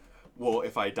 Well,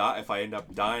 if I end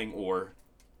up dying or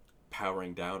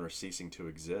powering down or ceasing to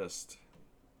exist,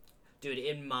 dude,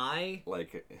 in my go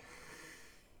ahead.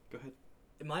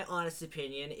 In my honest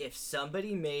opinion, if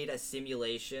somebody made a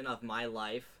simulation of my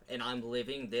life and I'm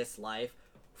living this life,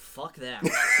 fuck them.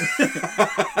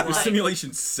 Your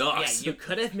simulation sucks. Yeah, you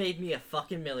could have made me a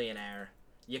fucking millionaire.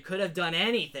 You could have done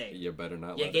anything. You better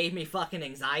not. You gave me fucking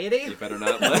anxiety. You better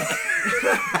not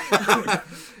let.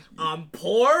 I'm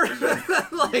poor.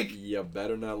 You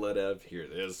better not let Ev hear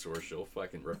this, or she'll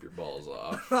fucking rip your balls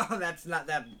off. That's not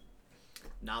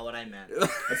what I meant.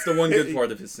 That's the one good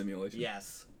part of his simulation.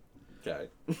 Yes. Okay.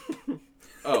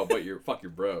 Oh, but fuck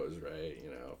your bros, right?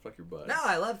 Fuck your butt. No,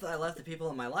 I love the people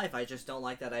in my life. I just don't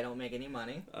like that I don't make any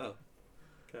money. Oh.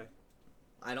 Okay.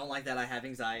 I don't like that I have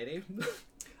anxiety.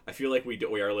 I feel like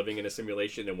we are living in a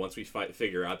simulation, and once we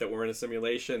figure out that we're in a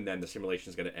simulation, then the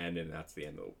simulation is going to end, and that's the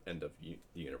end of the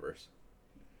universe.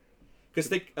 Because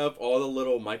think of all the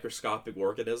little microscopic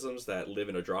organisms that live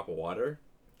in a drop of water.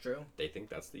 True. They think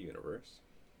that's the universe.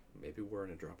 Maybe we're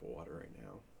in a drop of water right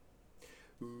now.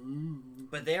 Ooh.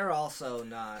 But they're also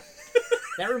not.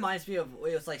 That reminds me of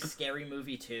it was like Scary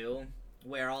Movie 2,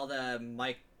 where all the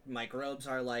microbes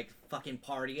are like fucking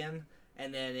partying,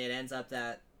 and then it ends up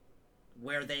that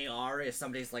where they are is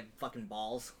somebody's like fucking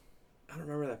balls. I don't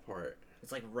remember that part.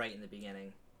 It's like right in the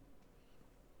beginning.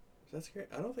 That's great.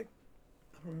 I don't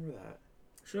remember that.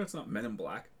 Sure, that's not Men in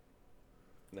Black.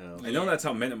 No. I know that's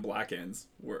how Men in Black ends,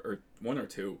 or 1 or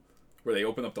 2, where they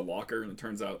open up the locker and it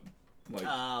turns out like.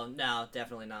 Oh no,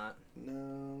 definitely not.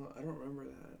 No, I don't remember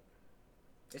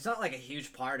that. It's not like a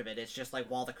huge part of it. It's just like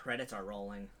while the credits are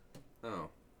rolling. Oh,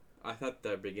 I thought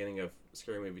the beginning of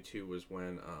Scary Movie 2 was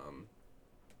when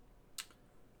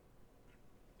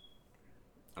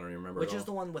I don't even remember. Which at is all.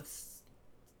 the one with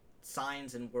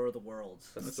signs in War of the Worlds?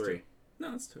 That's 3. Two.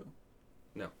 No, that's 2.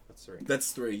 No, that's 3.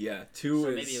 That's 3. Yeah, 2 So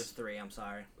is. maybe it was 3. I'm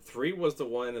sorry. 3 was the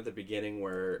one at the beginning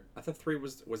where I thought 3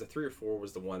 was it 3 or 4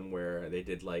 was the one where they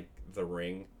did like the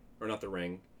Ring or not the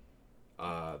Ring,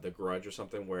 the Grudge or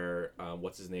something where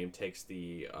what's his name takes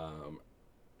the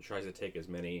tries to take as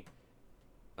many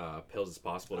pills as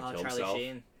possible to kill Charlie himself,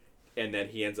 Sheen. and then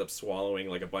he ends up swallowing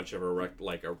like a bunch of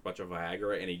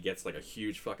Viagra, and he gets like a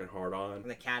huge fucking hard on. And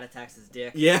the cat attacks his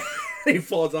dick. Yeah, he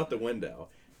falls out the window.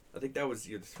 I think that was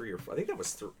either 3 or 4. I think that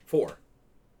was 4.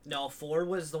 No, 4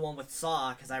 was the one with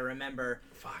Saw, because I remember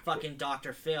fucking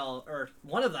Dr. Phil, or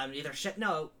one of them, either shit.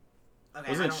 No.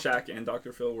 Okay, Wasn't it Shaq and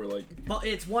Dr. Phil were like. But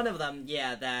it's one of them,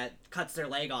 yeah, that cuts their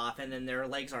leg off, and then their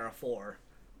legs are a 4.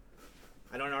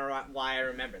 I don't know why I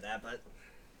remember that, but.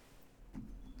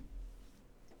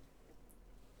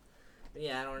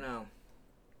 Yeah, I don't know.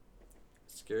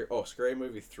 Scary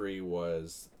Movie 3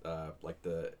 was like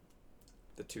the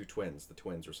 2 twins, the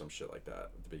twins or some shit like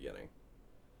that at the beginning.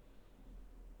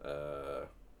 I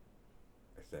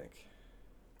think.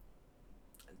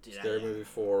 Dude, Scary Movie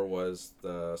 4 was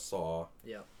the Saw.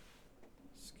 Yep.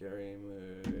 Scary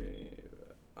Movie,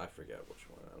 I forget which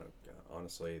one. I don't.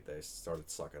 Honestly, they started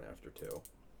sucking after 2.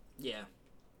 Yeah.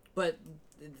 But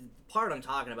the part I'm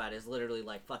talking about is literally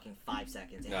like fucking 5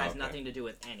 seconds. It Oh, has okay. nothing to do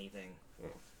with anything.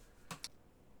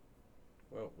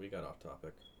 Well, we got off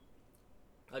topic.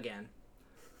 Again,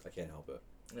 I can't help it.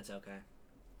 it's okay.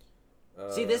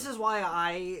 See, this is why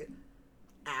I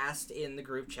asked in the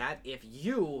group chat if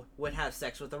you would have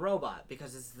sex with a robot,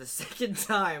 because it's the second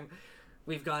time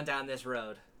we've gone down this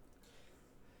road.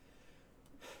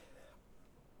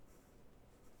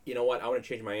 You know what? I want to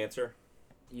change my answer.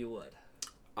 You would.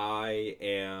 I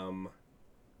am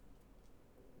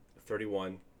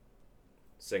 31,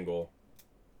 single.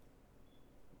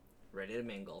 Ready to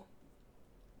mingle.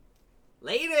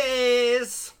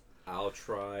 Ladies! I'll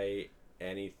try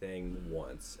anything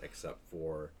once except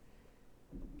for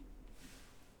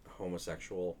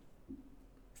homosexual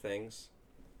things.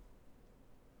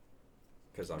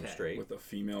 Because I'm Okay. straight. With a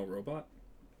female robot?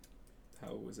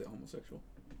 How was it homosexual?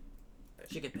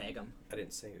 She could peg him. I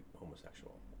didn't say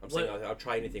homosexual. I'm What- saying I'll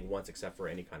try anything once except for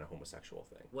any kind of homosexual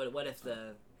thing. What if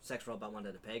the sex robot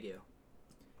wanted to peg you?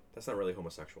 That's not really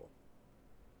homosexual.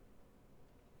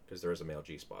 Because there is a male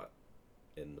G-spot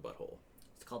in the butthole.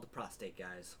 It's called the prostate,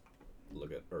 guys.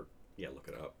 Look it up.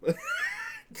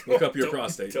 Look up your Don't-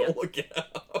 prostate. Don't look it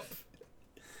up.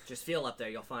 Just feel up there,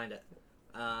 you'll find it.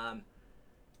 Yeah,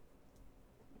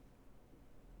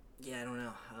 I don't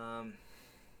know.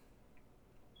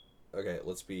 Okay,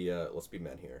 let's be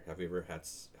men here. Have you ever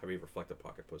fucked a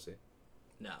pocket pussy?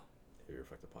 No. Have you ever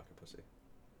fucked a pocket pussy?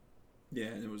 Yeah,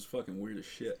 and it was fucking weird as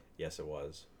shit. Yes, it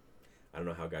was. I don't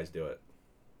know how guys do it.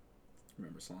 I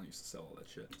remember Salon used to sell all that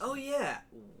shit. Oh, yeah.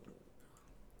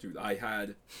 Dude, I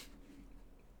had...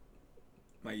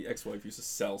 My ex-wife used to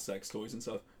sell sex toys and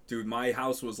stuff. Dude, my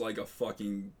house was like a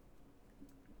fucking...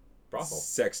 Brothel.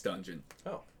 Sex dungeon.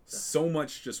 Oh. So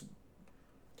much just...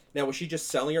 Now, was she just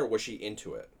selling it, or was she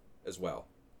into it as well?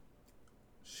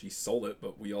 She sold it,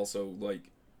 but we also,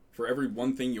 like... For every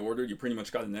one thing you ordered, you pretty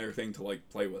much got another thing to, like,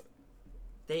 play with.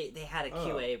 They had a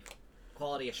QA,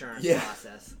 quality assurance Yeah.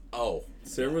 process. Oh.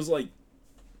 So there was, like...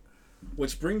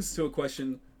 Which brings to a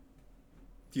question...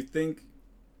 Do you think...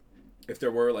 If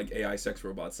there were, like, AI sex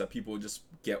robots, that people would just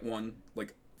get one,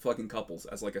 like, fucking couples,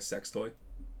 as, like, a sex toy?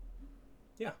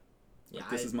 Yeah. Yeah,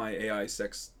 This is my AI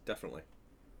sex... Definitely.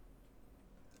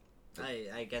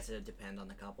 I guess it would depend on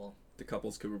the couple. The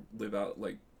couples could live out,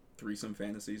 like, threesome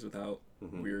fantasies without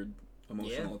weird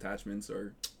emotional attachments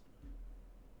or...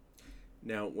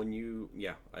 Now, when you...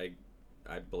 Yeah, I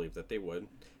believe that they would.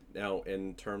 Now,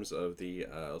 in terms of the...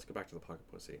 let's go back to the pocket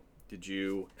pussy. Did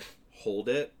you hold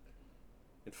it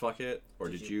and fuck it? Or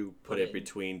did you put it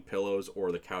between pillows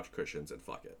or the couch cushions and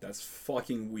fuck it? That's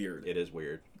fucking weird. It is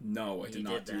weird. No, I did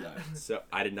not do that. So,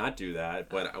 I did not do that,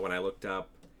 but when I looked up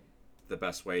the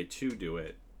best way to do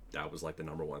it, that was like the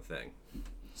number one thing.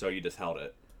 So you just held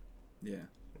it. Yeah.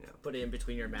 Put it in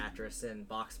between your mattress and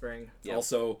box spring. Yep.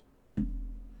 Also,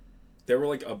 there were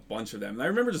like a bunch of them. And I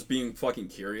remember just being fucking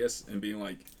curious and being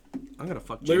like, I'm gonna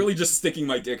fuck literally just sticking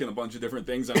my dick in a bunch of different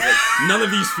things. And I was like, none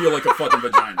of these feel like a fucking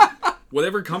vagina.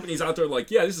 Whatever company's out there like,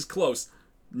 yeah, this is close,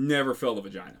 never felt a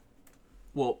vagina.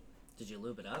 Well, Did you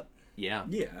lube it up? yeah.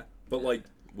 Yeah, but like,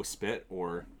 With spit,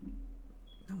 or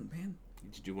no, man.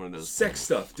 did you do one of those? Sex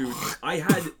stuff, dude. I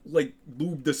had like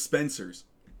lube dispensers.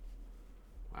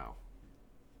 Wow.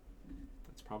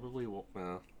 That's probably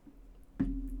why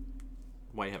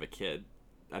you have a kid.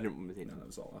 I didn't. No, that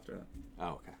was all after that.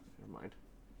 Oh, okay. Never mind.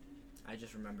 I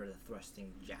just remember the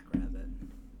thrusting jackrabbit.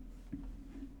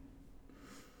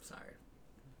 Sorry.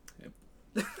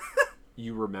 Yep.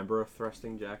 You remember a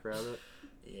thrusting jackrabbit?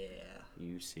 Yeah.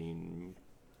 You seen...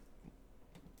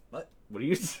 What? What are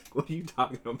you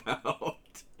talking about?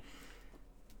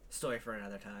 Story for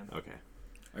another time. Okay.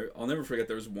 I'll never forget.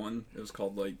 There was one. It was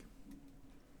called like.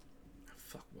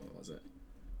 Fuck. What was it?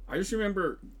 I just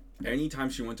remember. Anytime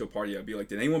she went to a party, I'd be like,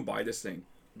 "Did anyone buy this thing?"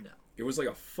 No. It was like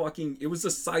a fucking. It was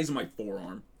the size of my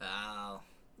forearm. Oh.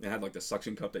 It had like the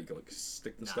suction cup that you could like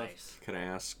stick the stuff. Nice. Can I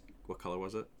ask what color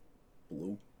was it?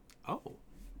 Blue. Oh,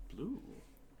 blue.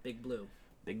 Big Blue.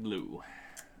 Big blue.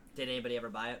 Did anybody ever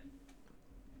buy it?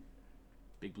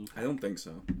 Big blue. I don't think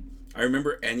so. I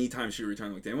remember anytime she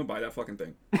returned, like, did anyone buy that fucking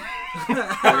thing? Like,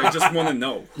 I just want to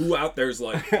know who out there's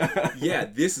like, yeah,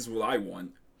 this is what I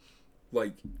want.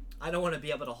 Like, I don't want to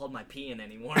be able to hold my pee in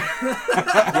anymore.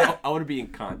 Yeah, I want to be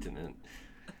incontinent.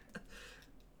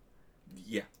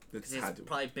 yeah, it's It's had to.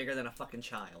 probably bigger than a fucking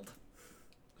child.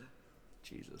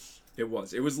 Jesus. It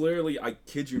was. It was literally. I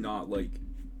kid you not. Like,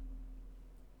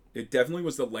 it definitely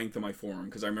was the length of my forearm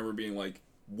because I remember being like,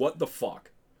 what the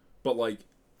fuck, but like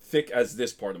thick as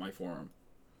this part of my forearm.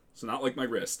 So not like my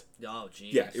wrist. Oh,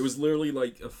 jeez. Yeah, it was literally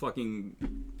like a fucking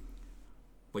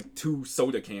like 2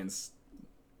 soda cans.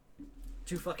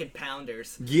 2 fucking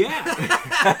pounders. Yeah.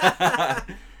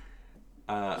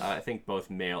 I think both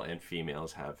male and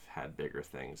females have had bigger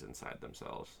things inside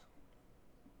themselves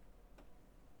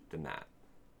than that,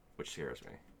 which scares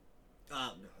me.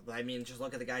 I mean, just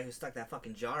look at the guy who stuck that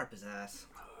fucking jar up his ass.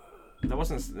 That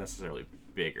wasn't necessarily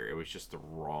bigger. It was just the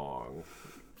wrong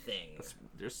Thing.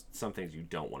 There's some things you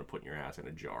don't want to put in your ass, and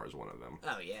a jar is one of them.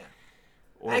 Oh, yeah.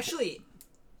 Or, Actually,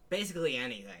 basically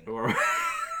anything.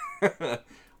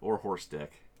 or horse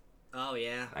dick. Oh,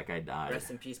 yeah. That guy died. Rest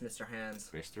in peace, Mr.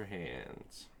 Hands. Mr.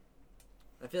 Hands.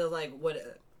 I feel like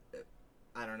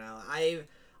I don't know. I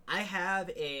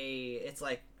have it's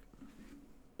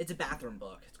a bathroom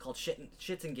book. It's called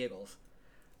Shits and Giggles.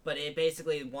 But it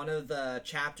basically, one of the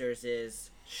chapters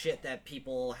is shit that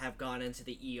people have gone into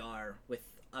the ER with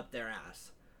up their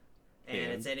ass. And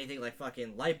it's anything like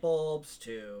fucking light bulbs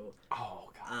to Oh,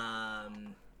 God.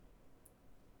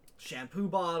 shampoo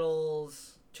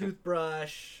bottles,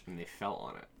 toothbrush. And they fell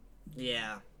on it.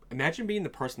 Yeah. Imagine being the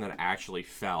person that actually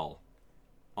fell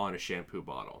on a shampoo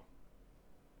bottle.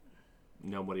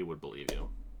 Nobody would believe you.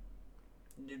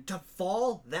 To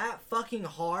fall that fucking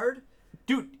hard?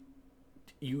 Dude,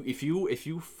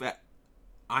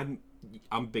 I'm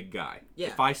a big guy. Yeah.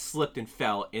 If I slipped and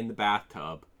fell in the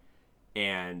bathtub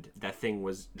and that thing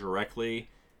was directly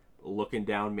looking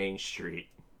down Main Street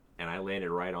and I landed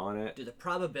right on it. Dude, the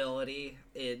probability,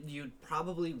 you'd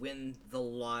probably win the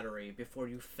lottery before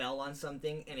you fell on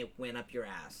something and it went up your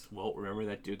ass. Well, remember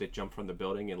that dude that jumped from the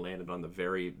building and landed on the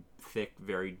very thick,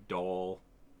 very dull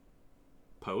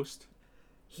post?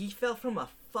 He fell from a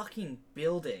fucking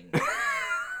building.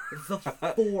 The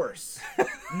force,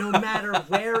 no matter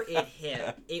where it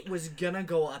hit, it was gonna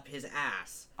go up his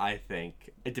ass. I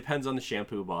think it depends on the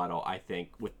shampoo bottle. I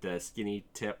think with the skinny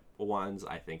tip ones,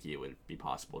 I think it would be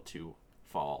possible to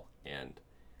fall and.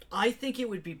 I think it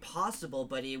would be possible,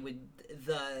 but it would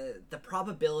the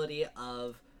probability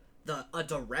of a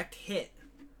direct hit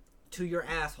to your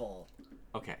asshole.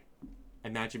 Okay,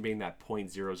 imagine being that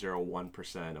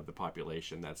 0.001% of the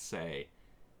population that say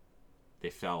they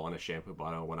fell on a shampoo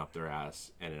bottle and went up their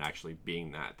ass, and it actually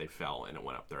being that they fell and it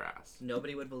went up their ass.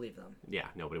 Nobody would believe them. Yeah,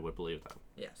 nobody would believe them.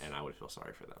 Yes. And I would feel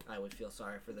sorry for them. I would feel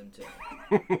sorry for them too.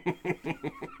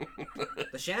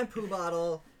 The shampoo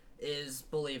bottle is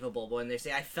believable when they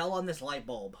say, I fell on this light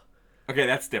bulb. Okay,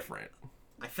 that's different.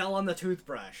 I fell on the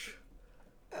toothbrush.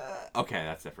 Okay,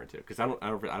 that's different too. Because I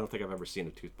don't think I've ever seen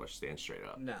a toothbrush stand straight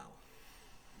up. No.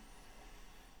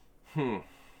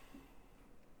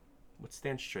 What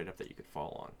stands straight up that you could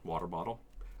fall on? Water bottle?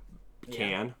 Yeah.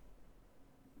 Can?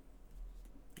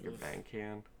 Your bang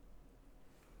can?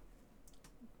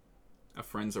 A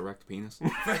friend's erect penis.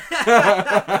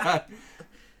 I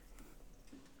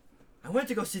went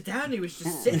to go sit down and he was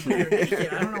just sitting there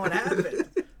naked. I don't know what happened.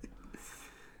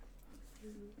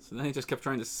 So then he just kept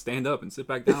trying to stand up and sit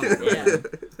back down. Yeah.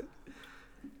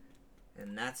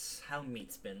 And that's how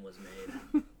Meat Spin was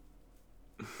made.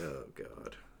 Oh,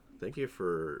 God. Thank you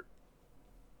for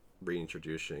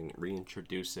reintroducing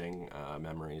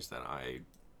memories that I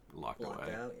locked Blocked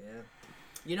away. out, yeah.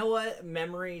 You know what?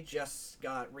 Memory just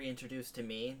got reintroduced to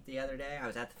me the other day. I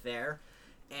was at the fair,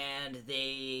 and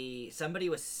somebody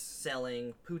was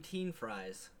selling poutine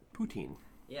fries. Poutine.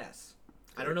 Yes.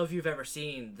 I don't know if you've ever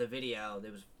seen the video.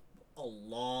 There was a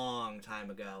long time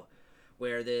ago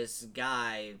where this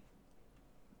guy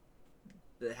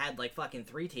that had like fucking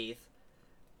 3 teeth.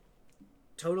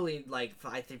 Totally like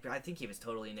I think he was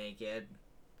totally naked.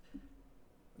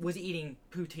 Was eating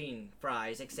poutine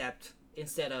fries, except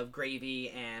instead of gravy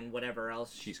and whatever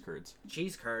else Cheese curds.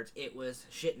 It was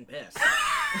shit and piss.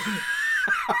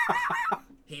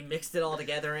 He mixed it all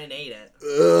together and ate it.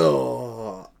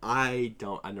 Ugh. I've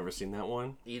never seen that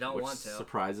one. You don't which want to.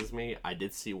 Surprises me. I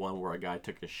did see one where a guy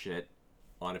took a shit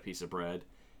on a piece of bread,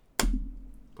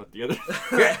 put the other,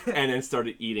 and then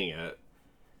started eating it.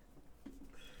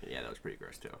 Yeah, that was pretty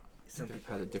gross too. I've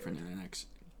had a different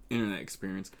internet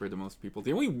experience compared to most people.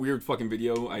 The only weird fucking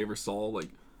video I ever saw, like,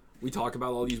 we talk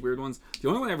about all these weird ones. The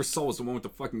only one I ever saw was the one with the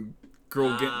fucking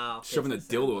girl shoving a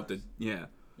dildo up the... Yeah.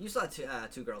 You saw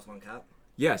Two Girls, One Cup.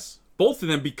 Yes. Both of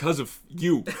them because of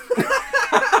you.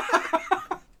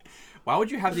 Why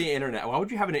would you have the internet? Why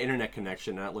would you have an internet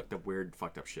connection and not look up weird,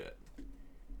 fucked up shit?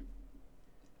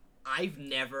 I've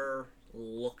never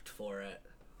looked for it.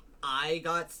 I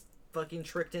got fucking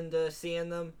tricked into seeing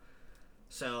them,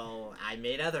 so I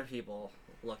made other people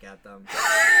look at them.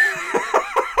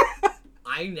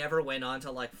 I never went on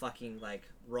to like fucking like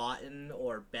Rotten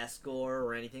or Best Gore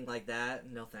or anything like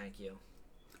that. No, thank you.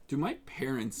 Dude, my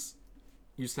parents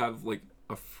used to have like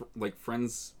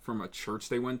friends from a church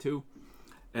they went to,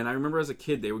 and I remember as a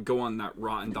kid they would go on that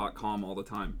Rotten.com all the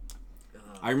time.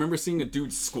 I remember seeing a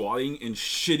dude squatting and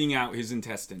shitting out his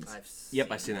intestines. I've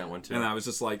seen that one too. And I was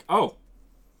just like, oh,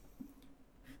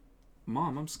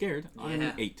 Mom, I'm scared. Yeah.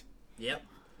 I'm 8. Yep.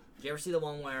 Did you ever see the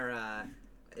one where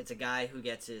it's a guy who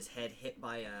gets his head hit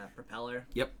by a propeller?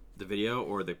 Yep. The video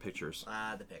or the pictures?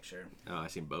 The picture. Oh,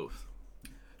 I've seen both.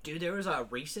 Dude, there was a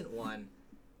recent one.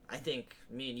 I think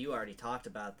me and you already talked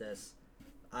about this.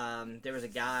 There was a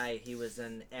guy, he was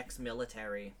an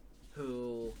ex-military,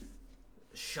 who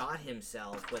shot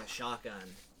himself with a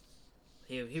shotgun.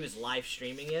 He was live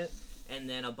streaming it, and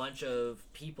then a bunch of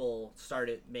people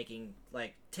started making,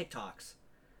 like, TikToks,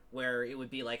 where it would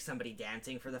be, like, somebody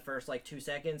dancing for the first, like, 2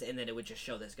 seconds, and then it would just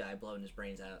show this guy blowing his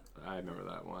brains out. I remember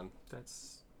that one.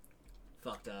 That's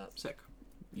Fucked up. sick.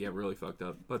 Yeah, really fucked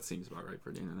up. But seems about right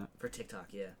for the internet. For TikTok,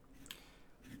 yeah.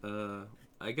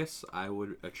 I guess I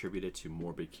would attribute it to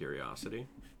morbid curiosity,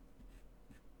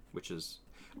 which is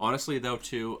honestly though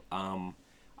too.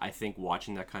 I think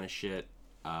watching that kind of shit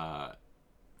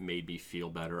made me feel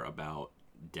better about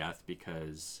death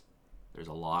because there's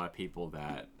a lot of people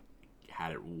that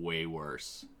had it way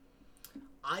worse.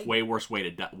 Way worse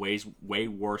ways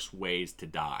to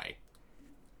die.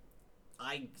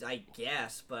 I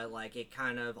guess, but like it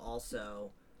kind of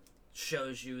also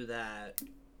shows you that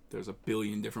There's a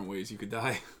billion different ways you could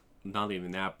die. Not even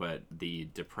that, but the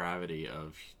depravity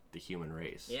of the human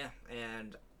race. yeah,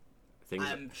 and Things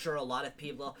I'm sure a lot of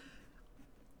people,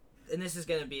 and this is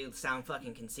gonna sound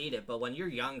fucking conceited, but when you're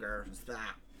younger,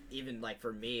 even like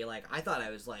for me, like I thought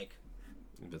I was like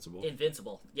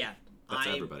invincible. Yeah, That's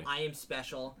everybody. I am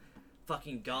special.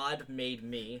 Fucking God made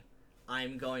me.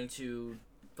 I'm going to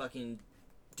fucking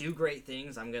do great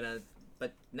things.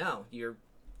 But no, you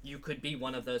could be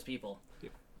one of those people.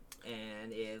 Yep.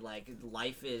 And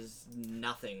life is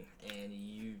nothing,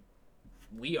 and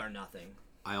we are nothing.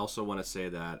 I also want to say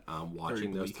that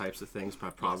watching those types of things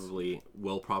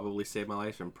will probably save my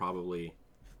life and probably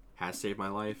has saved my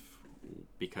life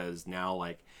because now,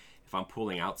 like, if I'm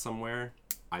pulling out somewhere,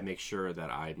 I make sure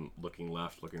that I'm looking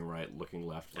left, looking right, looking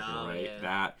left, looking right, yeah.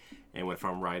 that. And if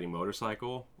I'm riding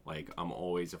motorcycle, like, I'm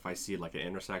always, if I see, like, an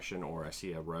intersection or I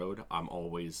see a road, I'm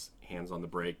always hands on the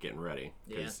brake, getting ready.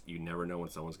 Because you never know when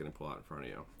someone's going to pull out in front of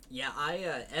you. Yeah,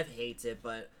 Ev hates it,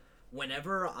 but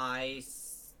whenever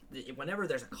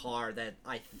there's a car that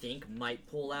I think might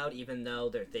pull out, even though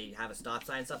they have a stop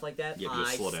sign and stuff like that,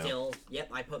 I slow down.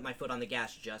 I put my foot on the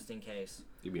gas just in case.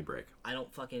 You mean brake. I don't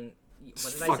fucking... What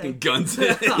did Fucking I say? guns.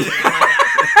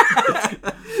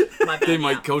 My bad, They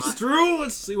might coast through.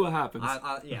 Let's see what happens.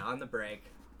 on the brake.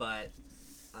 But,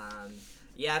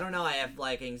 yeah, I don't know. I have,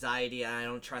 like, anxiety and I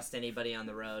don't trust anybody on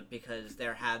the road because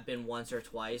there have been once or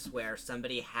twice where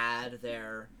somebody had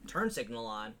their turn signal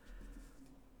on.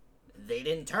 They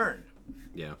didn't turn.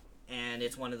 Yeah. And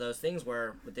it's one of those things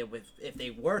where if they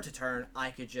were to turn,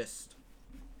 I could just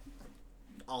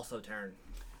also turn.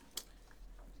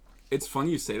 It's funny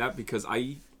you say that because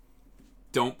I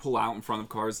don't pull out in front of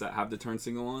cars that have the turn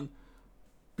signal on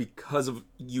because of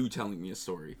you telling me a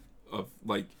story of,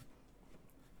 like,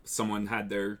 someone had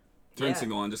their turn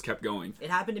signal on and just kept going. It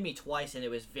happened to me twice, and it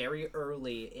was very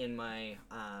early in my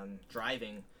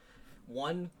driving.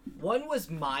 One was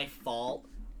my fault.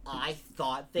 I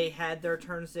thought they had their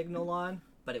turn signal on,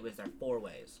 but it was their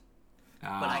four-ways.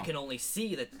 But I can only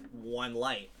see the one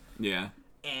light. Yeah.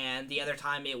 And the other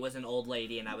time it was an old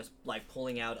lady, and I was like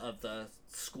pulling out of the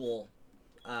school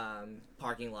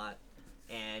parking lot,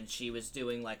 and she was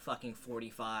doing like fucking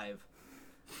 45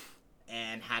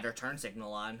 and had her turn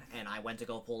signal on, and I went to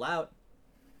go pull out.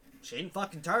 She didn't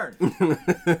fucking turn.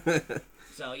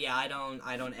 So yeah, I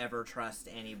don't ever trust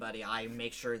anybody. I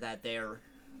make sure that they're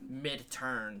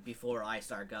mid-turn before I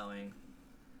start going.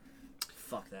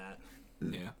 Fuck that.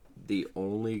 Yeah. The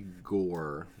only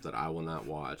gore that I will not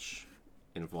watch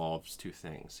involves two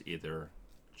things: either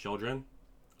children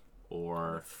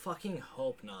or Fucking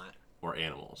hope not.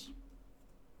 animals.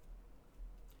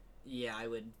 Yeah, I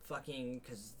would fucking,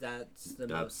 because that's the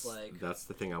most like. That's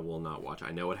the thing I will not watch.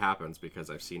 I know it happens because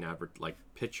I've seen like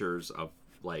pictures of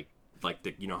like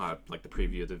the, you know how like the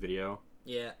preview of the video,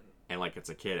 Yeah. and like it's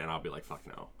a kid, and I'll be like, fuck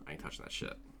no, I ain't touching that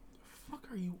shit. The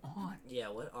fuck are you on? Yeah,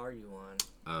 what are you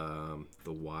on?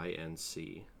 The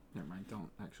YNC. Never mind. Don't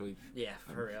actually. Yeah,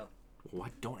 for real.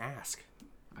 What? Don't ask.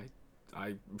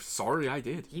 I'm sorry, I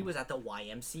did. He was at the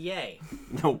YMCA.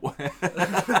 No.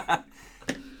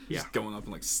 Just going up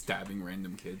and like stabbing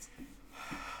random kids.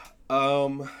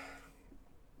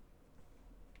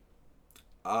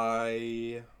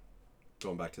 I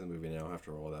going back to the movie now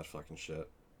after all that fucking shit.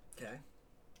 Okay.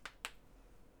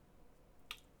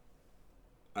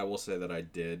 I will say that I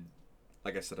did,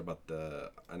 like I said about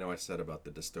the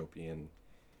dystopian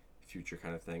future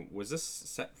kind of thing. Was this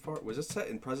set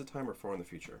in present time or far in the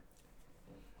future?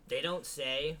 They don't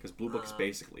say. Because Blue Book's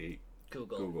basically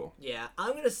Google. Yeah,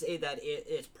 I'm gonna say that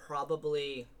it's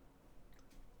probably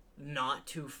not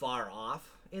too far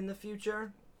off in the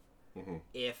future. Mm-hmm.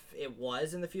 If it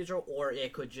was in the future, or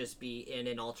it could just be in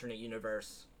an alternate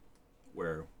universe.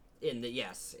 Where in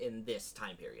this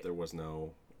time period. There was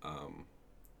no.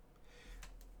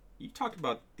 You talked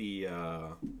about the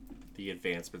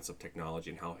advancements of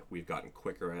technology and how we've gotten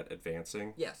quicker at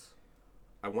advancing. Yes.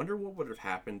 I wonder what would have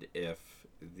happened if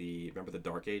remember the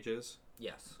Dark Ages?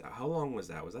 Yes. How long was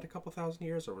that? Was that a couple thousand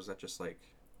years, or was that just like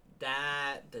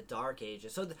the Dark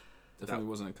Ages? So Definitely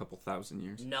wasn't a couple thousand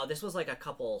years. no, this was like a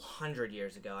couple hundred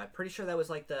years ago. I'm pretty sure that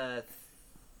was like the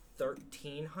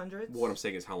 1300s. Well, what I'm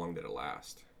saying is, how long did it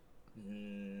last?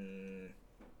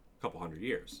 A couple hundred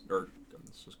years, or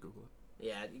Let's just Google it.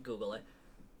 Yeah, Google it.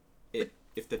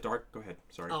 If the dark, go ahead.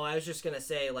 Sorry. Oh, I was just gonna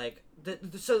say, like,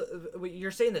 so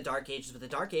you're saying the Dark Ages, but the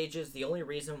Dark Ages, the only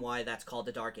reason why that's called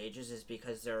the Dark Ages is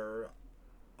because there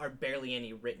are barely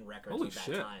any written records Holy of that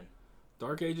shit. time.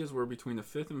 Dark Ages were between the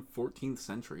 5th and 14th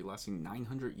century, lasting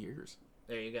 900 years.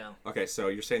 There you go. Okay, so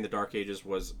you're saying the Dark Ages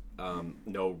was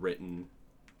no written.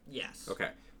 Yes.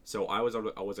 Okay, so I was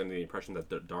under the impression that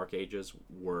the Dark Ages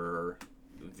were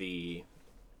the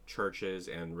churches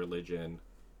and religion.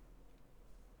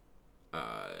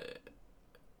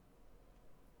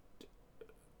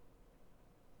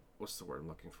 What's the word I'm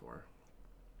looking for?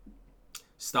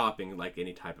 Stopping like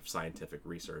any type of scientific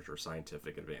research or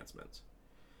scientific advancements.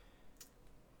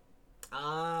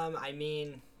 I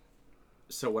mean,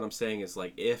 so what I'm saying is,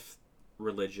 like, if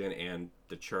religion and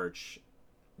the church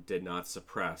did not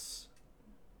suppress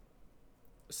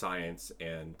science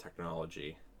and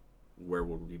technology, where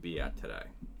would we be at today?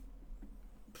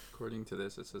 According to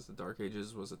this, it says the Dark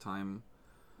Ages was a time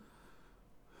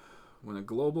when a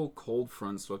global cold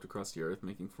front swept across the earth,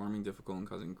 making farming difficult and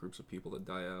causing groups of people to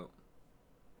die out.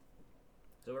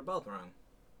 so we're both wrong.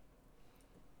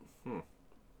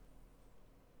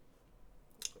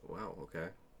 Wow, okay.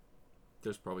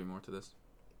 There's probably more to this.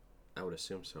 I would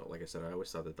assume so. Like I said, I always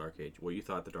thought the Dark Age... Well, you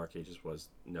thought the Dark Ages was...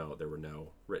 No, there were no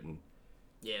written...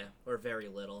 Yeah, or very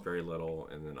little. Very little,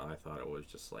 and then I thought it was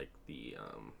just like the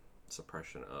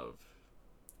suppression of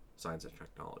science and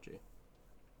technology.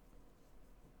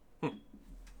 I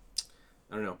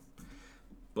don't know.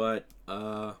 But,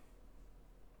 Do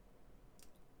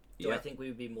I think we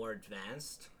would be more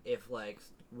advanced if, like,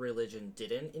 religion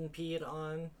didn't impede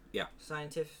on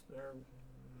scientific or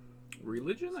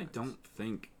Religion, I don't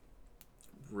think,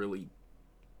 really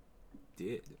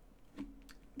did.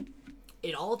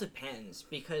 It all depends,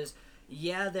 because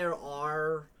yeah, there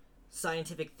are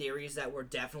scientific theories that were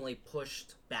definitely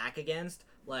pushed back against,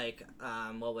 like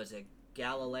what was it,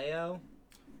 Plato,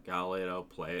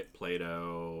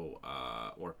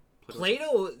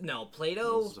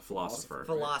 Plato was a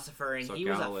philosopher. And So he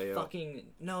Galileo. was a fucking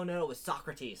no, it was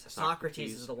Socrates.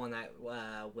 Socrates is the one that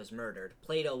was murdered.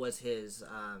 Plato was his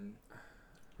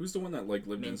Who's the one that like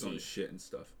lived in his Minty. own shit and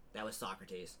stuff? that was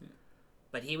Socrates. Yeah.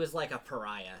 But he was like a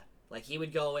pariah. Like, he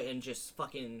would go and just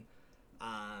fucking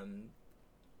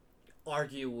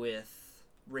argue with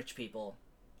rich people,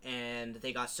 and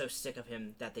they got so sick of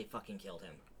him that they fucking killed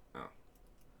him.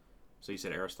 So you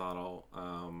said Aristotle.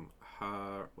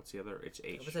 what's the other? It's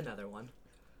H. It was another one.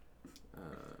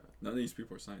 None of these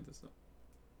people are scientists, though.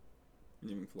 And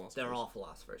even philosophers. They're all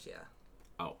philosophers, yeah.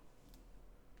 Oh.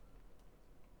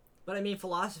 But I mean,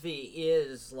 philosophy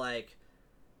is like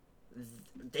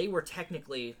they were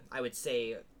technically, I would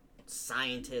say,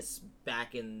 scientists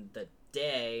back in the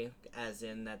day, as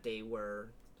in that they were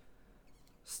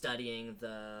studying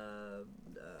the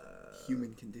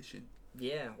human condition.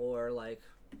 Yeah, or like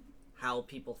how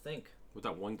people think. With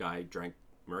that one guy drank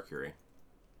mercury.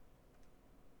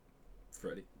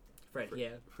 Freddie. Fred.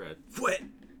 Fred.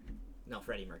 No,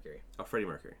 Freddie Mercury. Oh, Freddie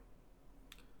Mercury.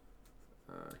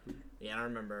 Yeah, I don't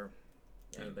remember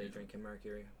anybody drinking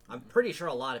mercury. I'm pretty sure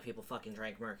a lot of people fucking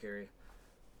drank mercury.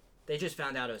 They just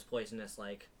found out it was poisonous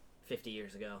like 50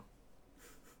 years ago.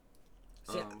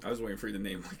 So, yeah. I was waiting for you to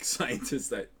name like scientists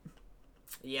that.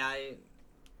 Yeah,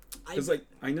 Because like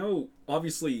I know,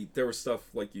 obviously there was stuff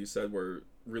like you said where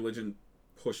religion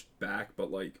pushed back,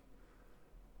 but like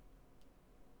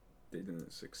they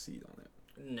didn't succeed on it.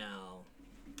 No.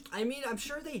 I mean, I'm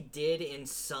sure they did in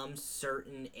some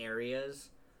certain areas,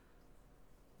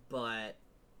 but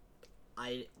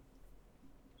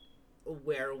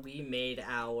where we made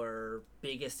our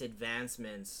biggest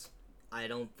advancements, I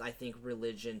think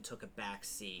religion took a back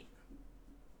seat.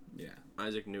 Yeah.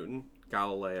 Isaac Newton,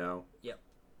 Galileo. Yep.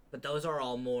 But those are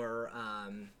all more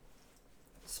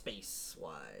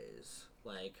space-wise.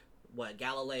 Like, what,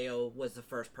 Galileo was the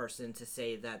first person to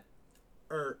say that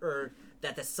or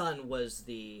that the sun was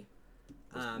the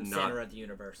center of the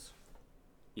universe.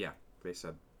 Yeah, they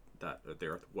said that the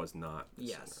Earth was not the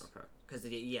yes. center. Okay. Because,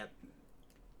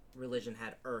 religion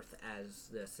had Earth as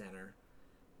the center.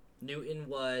 Newton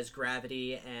was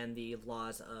gravity and the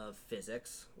laws of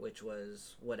physics, which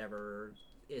was whatever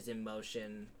is in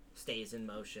motion stays in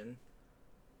motion.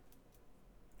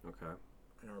 Okay.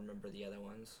 I don't remember the other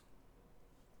ones.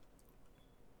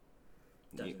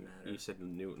 Doesn't matter. You said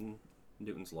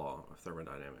Newton's law of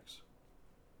thermodynamics.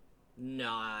 No,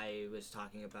 I was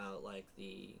talking about like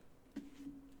the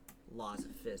laws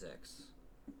of physics.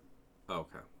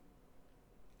 Okay.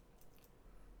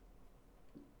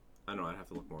 I don't know, I'd have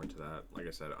to look more into that. Like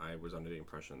I said, I was under the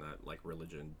impression that like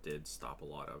religion did stop a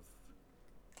lot of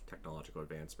technological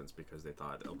advancements because they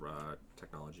thought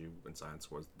technology and science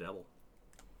was the devil.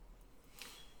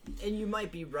 And you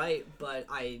might be right, but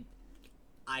I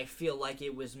feel like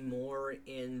it was more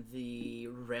in the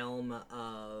realm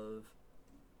of,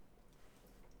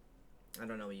 I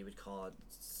don't know what you would call it,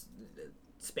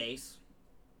 space.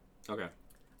 Okay.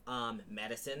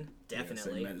 Medicine,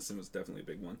 definitely. Yeah, so medicine was definitely a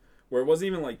big one. Where it wasn't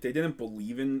even like they didn't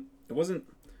believe in. It wasn't.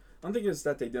 I don't think it's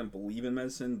that they didn't believe in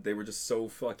medicine. They were just so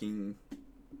fucking.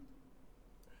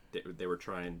 They were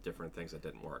trying different things that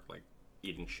didn't work, like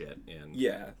eating shit and.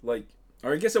 Yeah, like,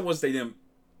 or I guess it was they didn't.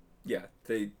 Yeah,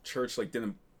 the church like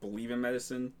didn't believe in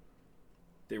medicine.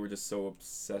 They were just so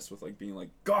obsessed with like being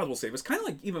like God will save us. Kind of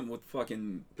like even with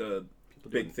fucking the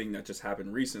big thing that just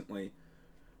happened recently.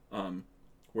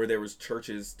 Where there was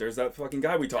churches, there's that fucking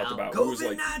guy we talked about who was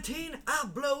like COVID-19, I'll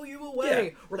blow you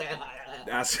away.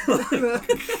 Yeah.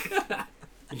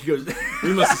 He goes,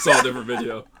 We must have saw a different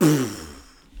video.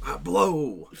 I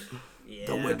blow Yeah.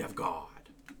 the wind of God.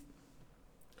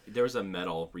 There was a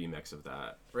metal remix of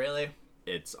that. Really?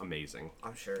 It's amazing.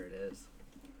 I'm sure it is.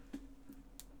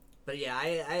 But yeah,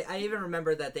 I even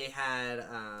remember that they had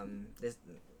this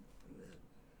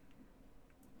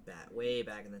way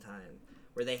back in the time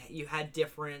where you had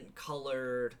different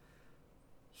colored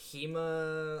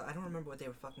I don't remember what they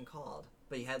were fucking called,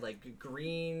 but you had like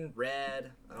green,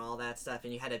 red, and all that stuff,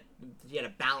 and you had to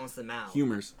balance them out.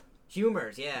 Humors,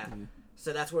 yeah. Mm-hmm.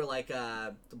 So that's where like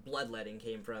the bloodletting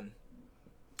came from.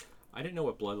 I didn't know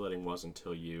what bloodletting was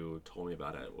until you told me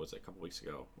about it. Was it a couple weeks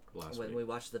ago or last week? When we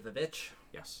watched the Vivitch.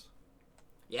 Yes.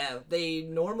 Yeah, they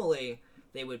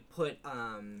would put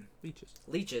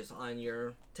leeches on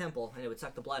your temple, and it would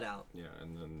suck the blood out. Yeah,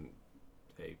 and then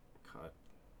they cut.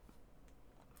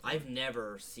 I've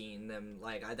never seen them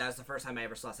that was the first time I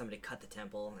ever saw somebody cut the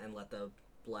temple and let the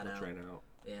blood out. Drain out.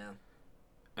 Yeah.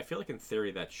 I feel like in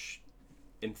theory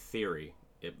in theory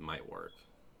it might work.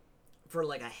 For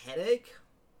like a headache?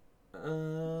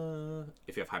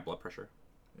 If you have high blood pressure.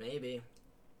 Maybe.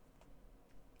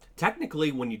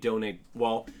 Technically, when you donate,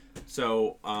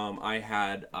 I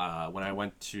had when I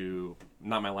went to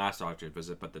not my last doctor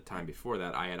visit, but the time before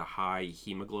that, I had a high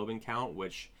hemoglobin count,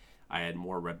 which I had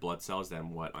more red blood cells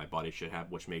than what my body should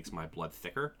have, which makes my blood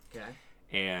thicker. Okay.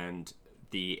 And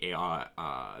the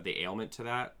ailment to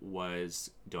that was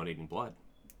donating blood.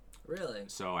 Really?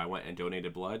 So I went and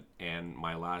donated blood, and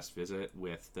my last visit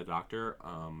with the doctor,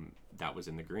 that was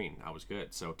in the green. I was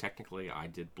good. So technically, I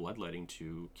did bloodletting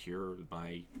to cure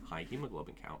my high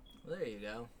hemoglobin count. Well, there you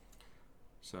go.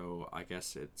 So I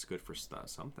guess it's good for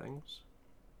some things.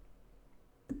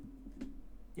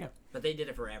 Yeah. But they did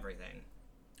it for everything.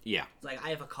 Yeah. It's like, I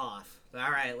have a cough. All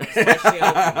right, let's you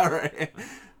open. All right.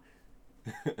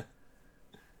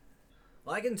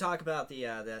 Well, I can talk about the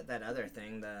that other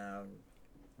thing, the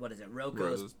what is it,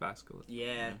 Roko's? Rose Basculus.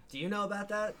 Yeah. Do you know about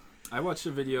that? I watched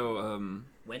a video.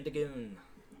 Wendigoon.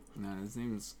 His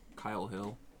name's Kyle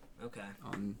Hill Okay.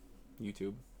 on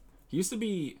YouTube. He used to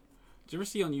be. Did you ever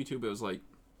see on YouTube? It was like,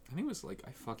 I think it was like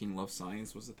I fucking love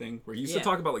science was the thing where he used to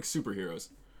talk about like superheroes.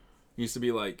 He used to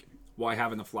be like, why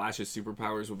having the Flash's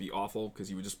superpowers would be awful because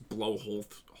you would just blow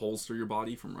holes through your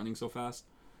body from running so fast.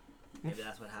 Maybe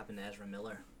that's what happened to Ezra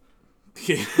Miller.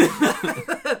 Yeah.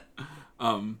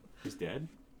 He's dead?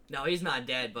 No, he's not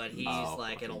dead, but he's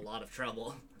like in a fucking- lot of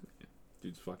trouble.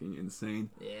 Dude's fucking insane.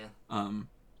 Yeah.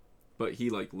 But he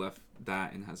like left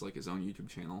that and has like his own YouTube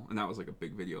channel, and that was like a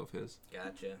big video of his.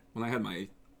 Gotcha. When I had my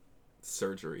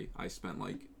surgery, I spent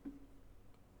like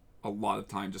a lot of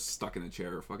time just stuck in a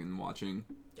chair fucking watching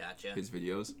Gotcha. his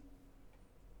videos.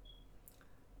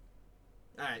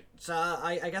 Alright, so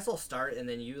I guess I'll start and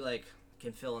then you like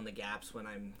can fill in the gaps when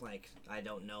I'm like I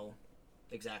don't know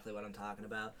exactly what I'm talking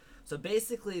about. So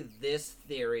basically this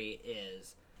theory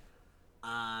is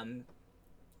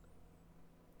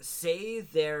say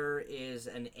there is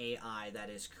an AI that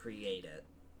is created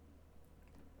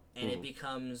and it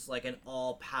becomes like an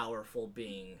all-powerful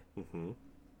being. Mm-hmm.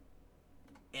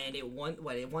 And it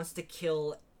wants to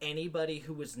kill anybody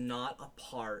who was not a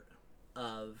part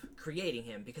of creating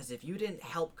him, because if you didn't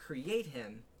help create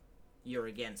him, you're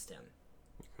against him.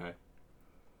 Okay.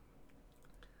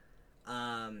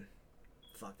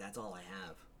 Fuck, that's all I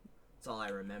have. That's all I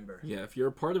remember. Yeah, if you're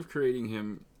a part of creating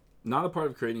him, not a part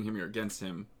of creating him, you're against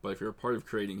him. But if you're a part of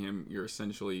creating him, you're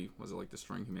essentially, was it like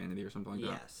destroying humanity or something like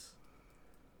that? Yes.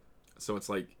 So it's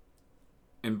like,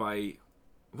 and by,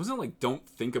 wasn't it like don't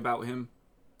think about him?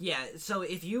 Yeah, so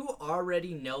if you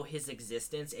already know his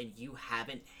existence and you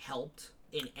haven't helped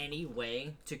in any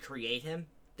way to create him,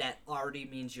 that already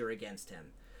means you're against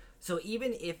him. So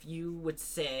even if you would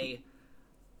say,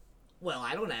 well,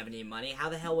 I don't have any money, how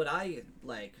the hell would I,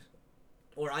 like,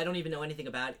 or I don't even know anything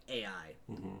about AI,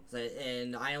 so,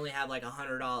 and I only have like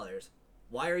 $100.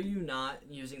 Why are you not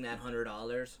using that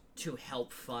 $100 to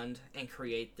help fund and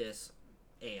create this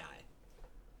AI?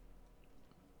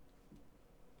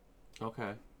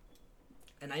 Okay.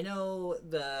 And I know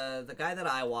the guy that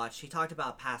I watched, he talked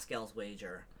about Pascal's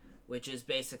wager, which is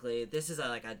basically, this is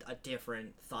a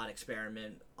different thought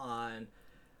experiment on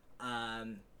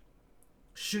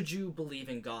should you believe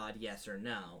in God, yes or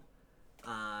no.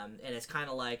 And it's kind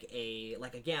of like a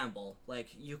gamble. Like,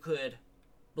 you could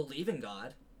believe in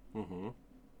God,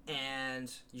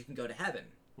 and you can go to heaven.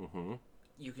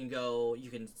 You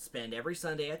can spend every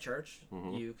Sunday at church.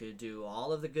 You could do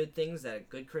all of the good things that a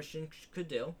good Christian could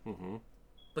do.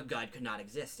 But God could not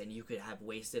exist, and you could have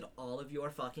wasted all of your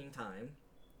fucking time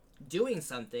doing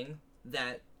something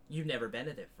that you never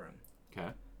benefit from.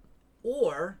 Okay.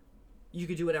 Or you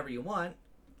could do whatever you want.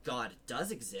 God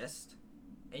does exist,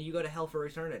 and you go to hell for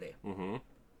eternity.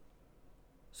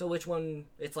 So which one?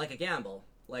 It's like a gamble.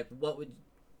 Like, what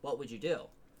would you do?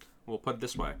 We'll put it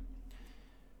this way.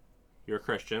 You're a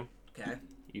Christian. Okay.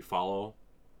 You follow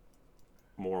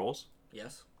morals.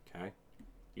 Yes. Okay.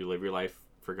 You live your life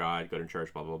for God, go to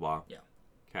church, blah, blah, blah. Yeah.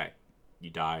 Okay. You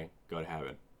die, go to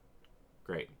heaven.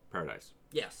 Great. Paradise.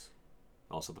 Yes.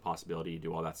 Also the possibility you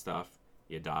do all that stuff,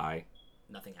 you die,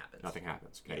 Nothing happens. nothing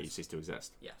happens. Okay. Yes. You cease to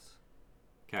exist. Yes.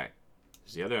 Okay.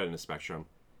 There's the other end of the spectrum.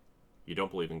 You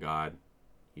don't believe in God.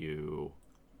 You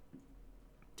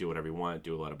do whatever you want,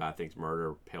 do a lot of bad things,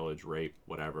 murder, pillage, rape,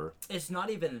 whatever. It's not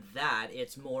even that.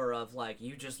 It's more of like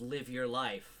you just live your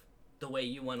life the way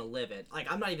you want to live it.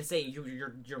 Like, I'm not even saying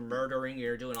you're murdering,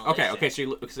 you're doing all Okay, this okay,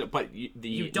 shit. so but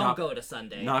You don't go to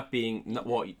Sunday. Not being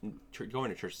going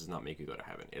to church does not make you go to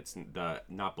heaven. It's the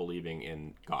not believing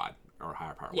in God or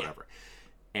higher power, whatever.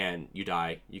 And you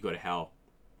die, you go to hell,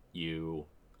 you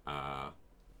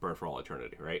burn for all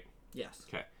eternity, right? Yes.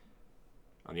 Okay.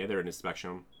 On the other end of the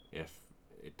spectrum, if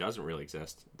it doesn't really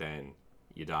exist, then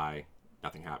you die,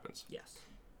 nothing happens. Yes.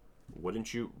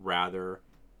 Wouldn't you rather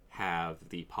have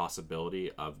the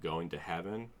possibility of going to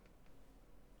heaven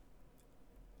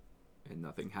And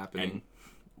nothing happening.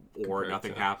 or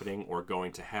nothing happening, or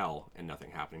going to hell and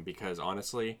nothing happening? Because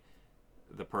honestly,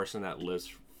 the person that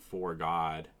lives for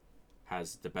God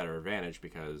has the better advantage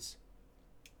because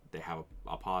they have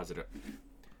a positive.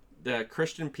 the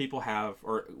Christian people have,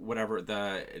 or whatever,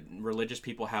 the religious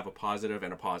people have a positive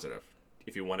and a positive.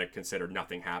 If you want to consider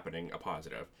nothing happening a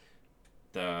positive,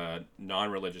 the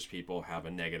non-religious people have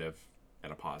a negative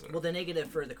and a positive. Well, the negative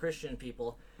for the Christian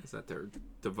people Is that they're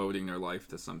devoting their life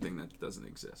to something that doesn't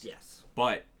exist. yes.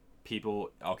 But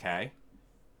people, okay.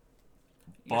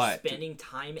 You're But spending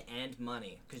time and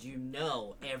money because you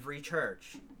know every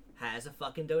church has a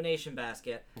fucking donation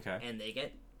basket, okay, and they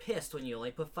get pissed when you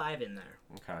only put 5 in there.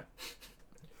 okay.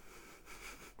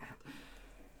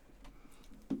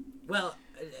 Well,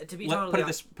 to be Put totally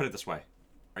it this way.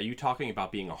 Are you talking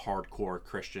about being a hardcore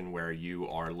Christian where you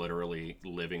are literally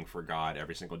living for God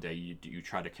every single day? You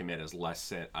try to commit as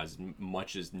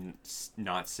much as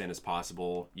not sin as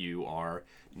possible. You are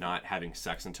not having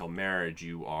sex until marriage.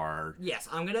 You are... Yes,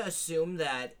 I'm going to assume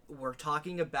that we're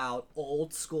talking about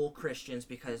old school Christians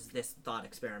because this thought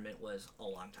experiment was a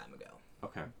long time ago.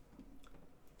 Okay.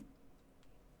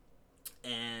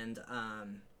 And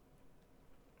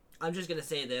I'm just going to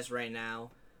say this right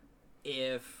now.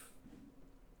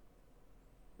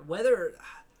 Whether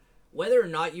or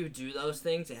not you do those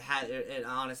things, it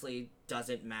honestly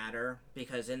doesn't matter,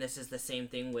 because, and this is the same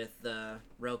thing with the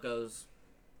Rocco's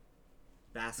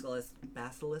basilisk.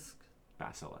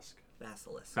 Bassinet.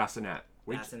 Bassinet.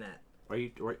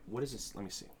 What is this? Let me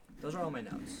see. Those are all my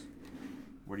notes.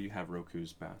 Where do you have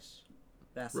Roku's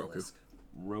Basilisk.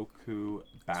 Roku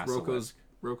basilisk.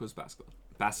 Rocco's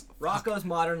basilisk. Rocco's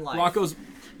Modern Life.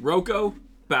 Rocco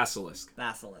basilisk.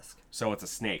 Basilisk. So it's a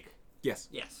snake. Yes.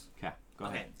 Yes. Okay, go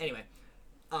Okay, ahead. anyway.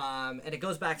 And it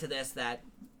goes back to this, that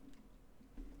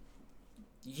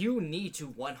you need to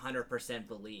 100%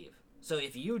 believe. So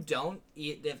if you don't,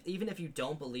 even if you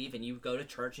don't believe and you go to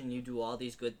church and you do all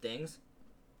these good things,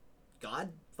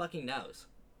 God fucking knows.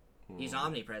 He's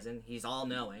omnipresent. He's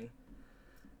all-knowing.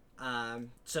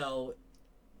 So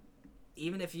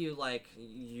even if you, like,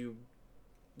 you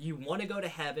want to go to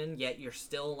heaven, yet you're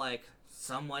still, like,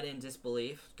 somewhat in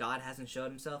disbelief, God hasn't showed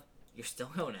himself, you're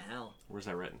still going to hell. Where's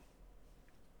that written?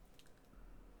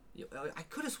 I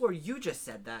could have swore you just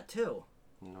said that too.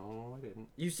 No, I didn't.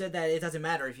 You said that it doesn't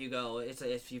matter if you go. It's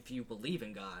if you believe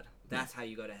in God, that's how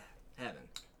you go to heaven.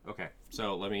 Okay,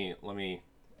 so let me.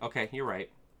 Okay, you're right.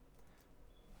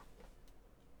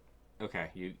 Okay,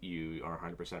 you are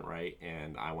 100% right,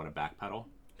 and I want to backpedal.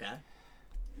 Okay.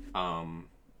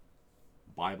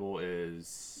 Bible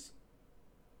is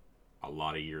a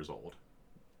lot of years old.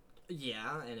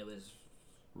 Yeah, and it was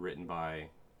Written by,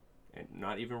 and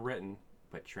not even written,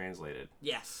 but translated.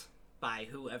 yes by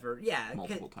whoever. Yeah,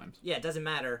 Multiple times. Yeah, it doesn't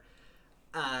matter.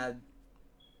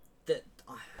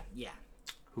 Yeah.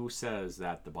 Who says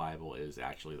that the Bible is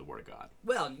actually the Word of God?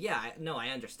 Well, yeah, no, I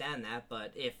understand that,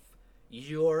 but if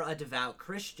you're a devout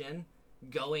Christian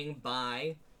going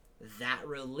by that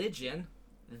religion,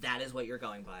 that is what you're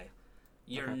going by.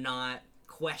 You're Okay. not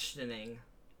questioning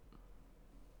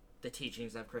the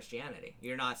teachings of Christianity.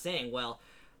 You're not saying, well,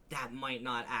 that might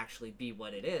not actually be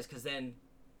what it is, because then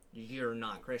you're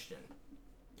not Christian.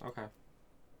 Okay.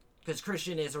 Because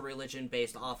Christian is a religion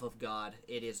based off of God.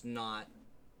 It is not...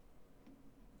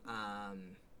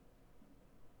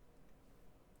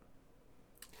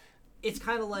 it's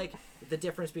kind of like the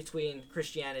difference between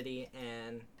Christianity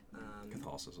and...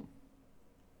 Catholicism.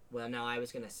 well, no, I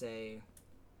was going to say...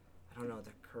 I don't know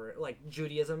the correct... like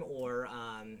Judaism or...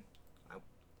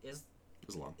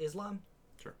 Islam?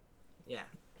 Sure. Yeah.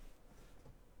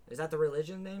 Is that the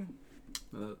religion name?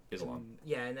 Islam.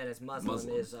 Yeah, and then it's Muslim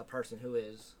is a person who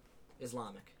is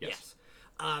Islamic. Yes.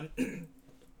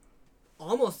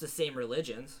 Almost the same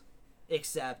religions,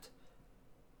 except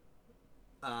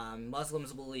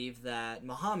Muslims believe that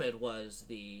Muhammad was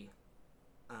the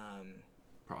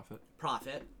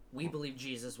prophet. We believe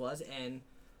Jesus was, and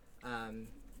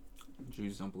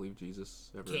Jews don't believe Jesus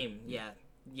ever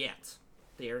yet.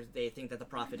 They think that the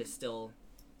prophet is still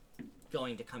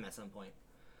going to come at some point.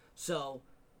 So,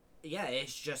 yeah,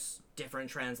 it's just different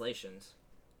translations.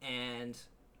 And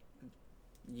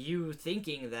you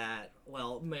thinking that,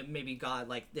 well, maybe God,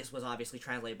 like, this was obviously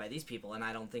translated by these people, and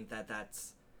I don't think that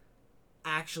that's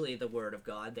actually the word of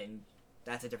God, then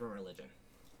that's a different religion.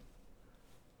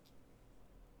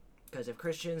 Because if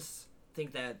Christians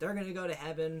think that they're going to go to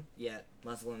heaven, yet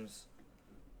Muslims,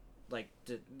 like,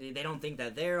 they don't think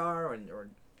that they are, or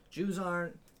Jews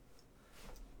aren't.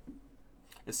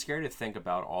 It's scary to think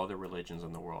about all the religions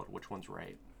in the world. Which one's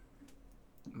right?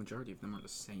 The majority of them are the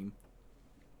same.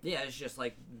 Yeah, it's just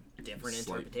like different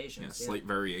interpretations. Slight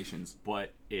variations.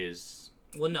 What is...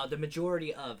 Well, no, the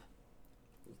majority of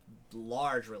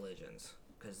large religions,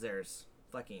 because there's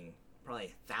fucking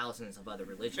probably thousands of other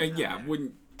religions. And out there.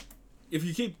 if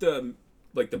you keep the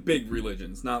like the big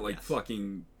religions, not like Yes.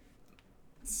 fucking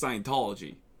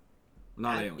Scientology.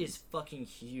 Not That aliens. is fucking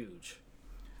huge.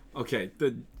 Okay,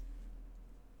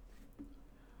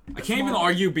 I can't even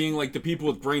argue being like the people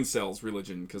with brain cells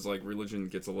religion, because like religion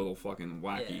gets a little fucking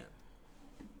wacky. Yeah.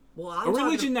 Well, A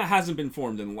religion that hasn't been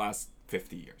formed in the last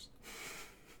 50 years.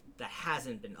 that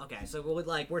hasn't been okay. So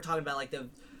we're talking about like the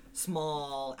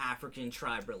small African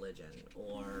tribe religion,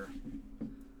 or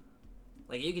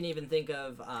like you can even think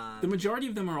of The majority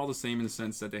of them are all the same in the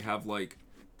sense that they have like,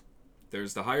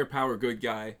 there's the higher power good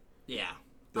guy, yeah.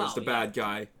 there's the bad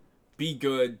guy, be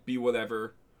good, be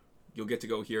whatever, you'll get to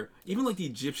go here. Even like the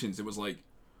Egyptians, it was like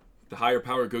the higher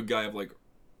power good guy of like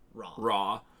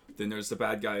Ra. Then there's the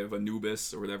bad guy of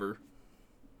Anubis or whatever.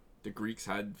 The Greeks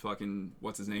had fucking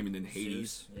what's his name, and then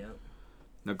Hades. Zeus, yeah.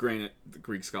 Now, granted, the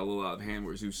Greeks got a little out of hand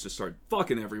where Zeus just started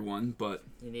fucking everyone, but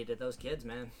You needed those kids,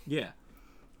 man. yeah.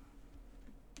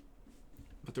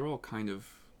 But they're all kind of.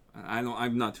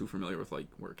 I'm not too familiar with like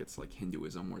where it gets like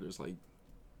Hinduism, where there's like.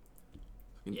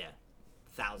 Yeah,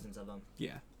 thousands of them.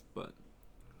 Yeah, but.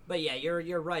 But yeah,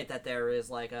 you're right that there is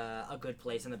like a good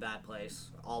place and a bad place.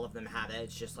 All of them have it.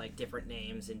 It's just like different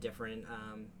names and different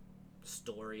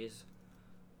stories.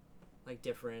 Like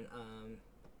different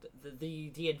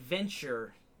the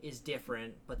adventure is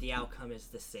different, but the outcome is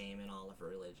the same in all of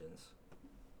religions.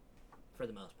 For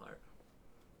the most part.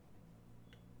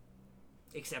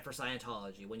 Except for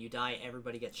Scientology. When you die,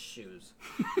 everybody gets shoes.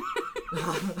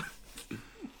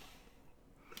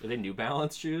 Are they New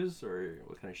Balance shoes, or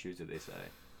what kind of shoes did they say?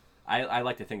 I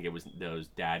like to think it was those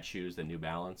dad shoes, the New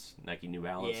Balance, Nike New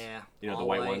Balance. Yeah. You know, the all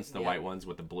white white, ones, the yeah. white ones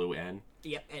with the blue N.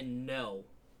 Yep, and no.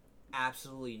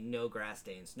 Absolutely no grass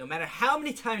stains. No matter how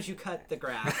many times you cut the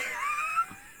grass,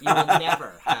 you will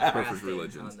never have grass Perfect stains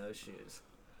religions. on those shoes.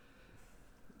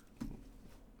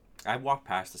 I walked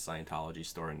past the Scientology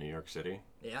store in New York City.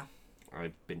 Yeah?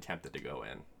 I've been tempted to go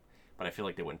in, but I feel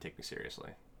like they wouldn't take me seriously.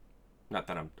 Not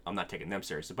that I'm not taking them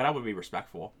seriously, but I would be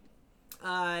respectful.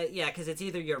 Yeah, because it's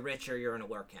either you're rich or you're in a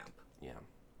work camp. Yeah.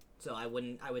 So I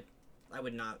would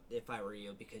not if I were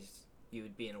you, because you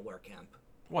would be in a work camp.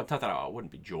 Well, it's not that I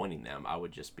wouldn't be joining them. I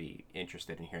would just be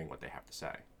interested in hearing what they have to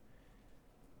say.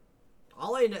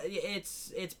 All I know,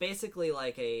 it's basically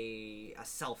like a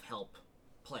self-help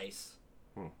place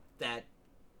that,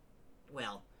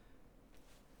 well,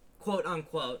 quote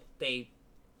unquote, they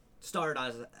start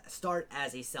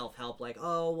as a self-help, like,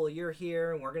 oh, well, you're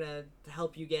here and we're gonna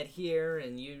help you get here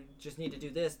and you just need to do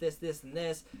this, and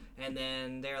this, and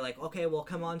then they're like, okay, well,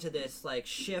 come on to this like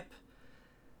ship.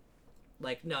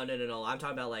 Like, no, I'm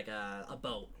talking about like a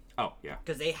boat, Oh, yeah.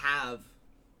 because they have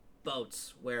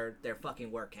boats where they're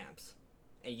fucking work camps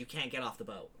and you can't get off the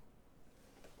boat.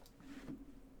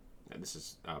 And this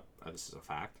is a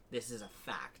fact. This is a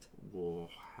fact. Well,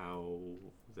 how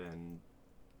then?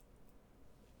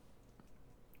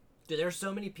 Dude, there's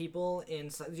so many people in.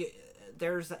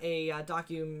 There's a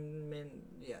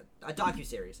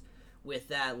docuseries with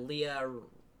that Leah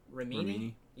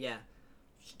Remini. Yeah,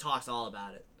 she talks all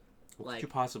about it. What Like, could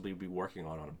you possibly be working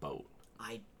on a boat?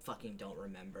 I fucking don't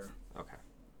remember. Okay.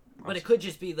 But it could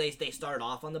just be they start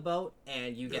off on the boat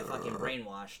and you get fucking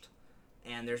brainwashed,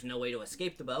 and there's no way to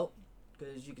escape the boat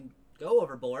because you can go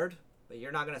overboard, but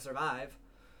you're not gonna survive.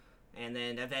 And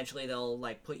then eventually they'll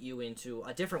like put you into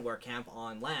a different work camp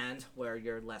on land where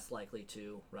you're less likely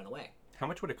to run away. How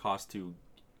much would it cost to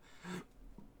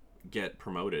get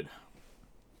promoted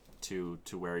to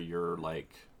where you're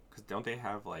like? Because don't they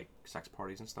have like sex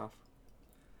parties and stuff?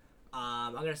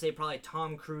 I'm gonna say probably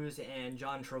Tom Cruise and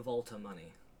John Travolta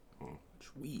money.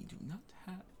 Which we do not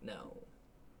have. No.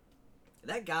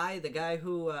 That guy, the guy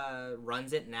who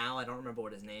runs it now, I don't remember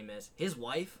what his name is. His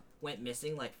wife went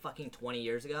missing like fucking 20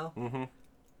 years ago. Mm-hmm.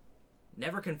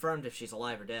 Never confirmed if she's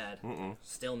alive or dead. Mm-mm.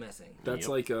 Still missing. That's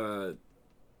like Danny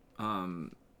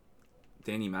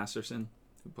Masterson,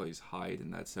 who plays Hyde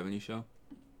in that 70s show.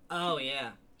 Oh,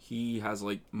 yeah. He has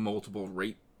like multiple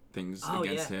rape things Oh,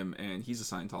 against yeah. him, and he's a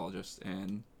Scientologist,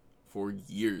 and for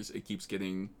years it keeps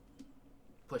getting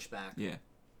Pushback. yeah.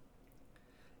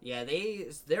 Yeah,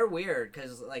 they're weird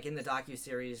because like in the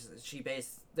docuseries,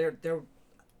 there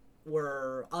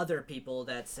were other people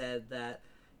that said that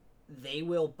they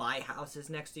will buy houses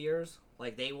next to yours.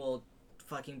 Like they will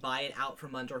fucking buy it out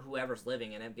from under whoever's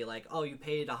living in it. Be like, oh, you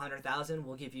paid $100,000,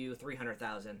 we'll give you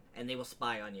 $300,000, and they will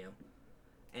spy on you,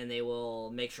 and they will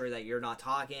make sure that you're not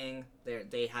talking.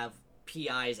 They have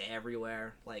PIs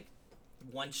everywhere. Like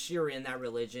once you're in that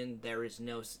religion, there is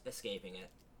no escaping it.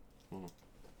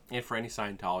 And for any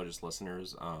Scientologist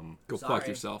listeners, Go Sorry. fuck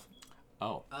yourself.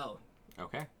 Oh,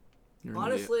 okay. You're an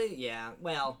idiot. honestly, yeah.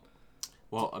 Well,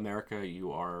 Well, America,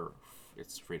 you are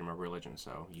it's freedom of religion,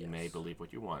 so you may believe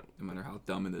what you want. No matter how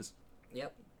dumb it is.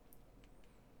 Yep.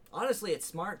 Honestly, it's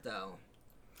smart though,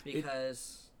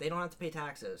 because they don't have to pay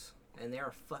taxes, and they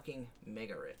are fucking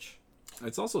mega rich.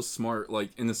 It's also smart, like,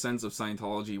 in the sense of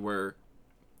Scientology, where,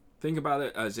 think about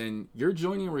it as in, you're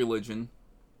joining a religion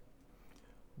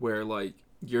where, like,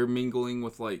 you're mingling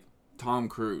with, like, Tom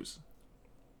Cruise.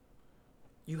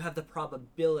 You have the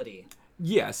probability,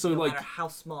 Yeah, so, no like, matter how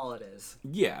small it is.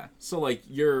 yeah, so, like,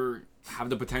 have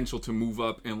the potential to move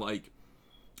up and, like,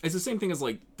 it's the same thing as,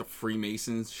 like, the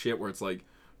Freemasons shit, where it's like,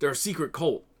 they're a secret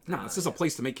cult. No, it's just a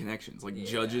place to make connections. Like,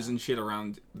 judges and shit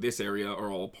around this area are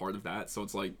all part of that, so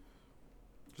it's like,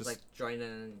 It's like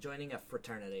joining a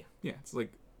fraternity. yeah, it's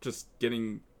like just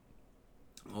getting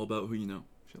all about who you know,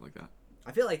 shit like that.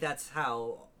 I feel like that's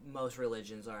how most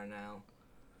religions are now.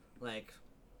 Like,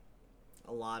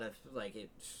 a lot of, like,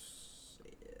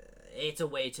 it's a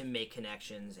way to make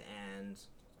connections and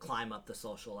climb up the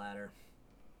social ladder.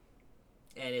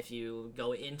 And if you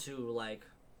go into, like,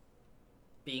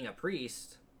 being a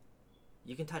priest,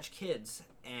 you can touch kids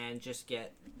and just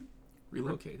get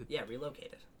Relocated.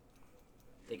 relocated.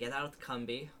 They get out of the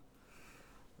cumby,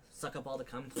 suck up all the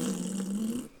cum,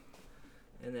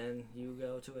 and then you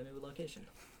go to a new location.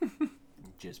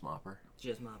 Jizz mopper.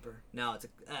 Jizz mopper. No, it's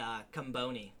a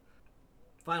cumboni.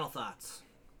 Final thoughts,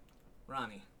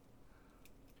 Ronnie.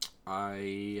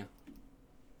 I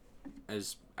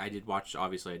did watch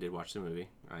the movie.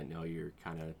 I know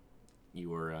you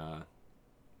were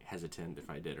hesitant if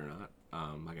I did or not.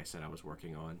 Like I said, I was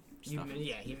working on stuff.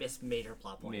 He missed major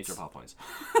plot points. Major plot points.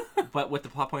 But with the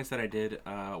plot points that I did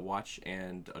watch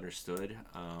and understood,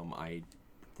 I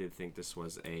did think this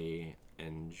was a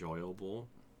enjoyable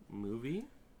movie.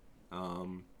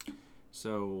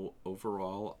 So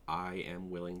overall, I am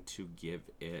willing to give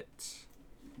it,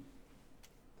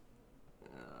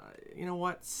 you know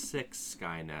what, 6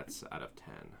 Skynets out of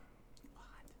 10. What?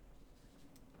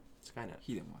 Skynet.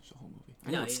 He didn't watch the whole movie.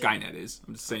 I No, know what he Skynet is.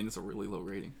 I'm just saying it's a really low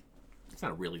rating. It's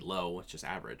not really low. It's just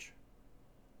average.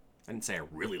 I didn't say I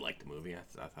really liked the movie. I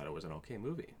thought it was an okay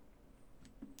movie.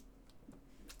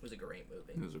 It was a great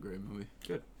movie. It was a great movie.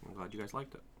 Good. I'm glad you guys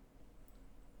liked it.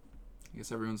 I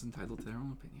guess everyone's entitled to their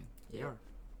own opinion. Yeah.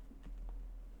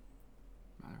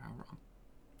 No matter how wrong.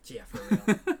 Yeah, for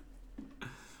real.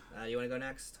 You want to go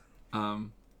next?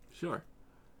 Sure.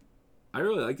 I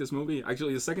really like this movie.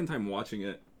 Actually, the second time watching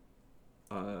it,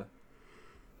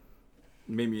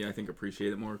 made me, I think,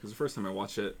 appreciate it more. Because the first time I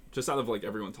watched it, just out of, like,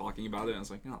 everyone talking about it, I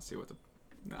was like, oh, I'll see what the...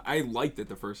 I liked it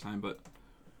the first time, but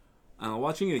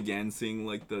watching it again, seeing,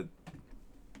 like, the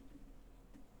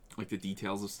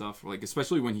details of stuff, like,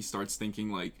 especially when he starts thinking,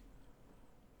 like,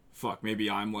 fuck, maybe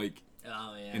I'm, like,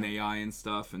 an AI and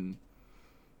stuff, and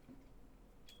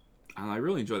I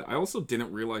really enjoyed it. I also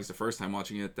didn't realize the first time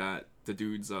watching it that the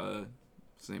dude's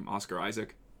his name Oscar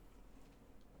Isaac,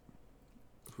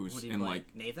 who's in, like,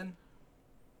 Nathan?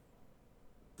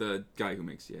 the guy who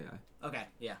makes the AI. Okay,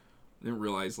 yeah. I didn't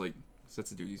realize, like, that's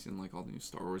the dude he's in, like, all the new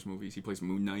Star Wars movies. He plays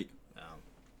Moon Knight.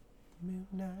 Moon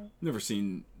Knight. Never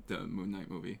seen the Moon Knight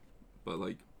movie, but,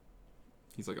 like,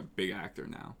 he's, like, a big actor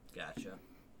now. Gotcha.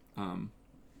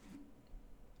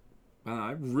 But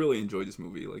I really enjoyed this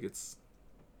movie. Like, it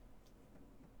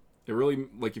really,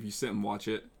 like, if you sit and watch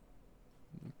it,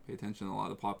 pay attention to a lot of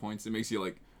the plot points, it makes you,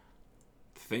 like,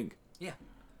 think. Yeah.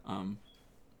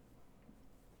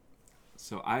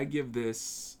 So I give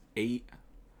this 8.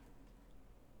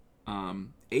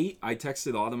 8, I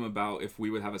texted Autumn about if we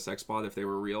would have a sex bot if they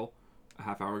were real a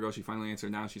half hour ago. She finally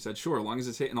answered now. She said, sure, as long as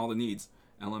it's hitting all the needs.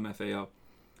 LMFAO.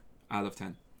 Out of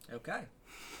 10. Okay.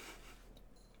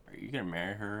 Are you gonna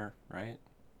marry her, right?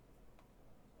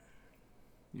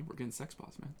 Yeah, we're getting sex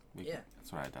bots, man. Yeah.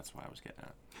 That's what I was getting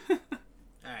at.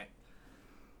 Alright.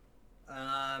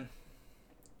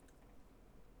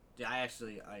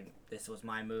 This was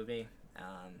my movie.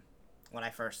 When I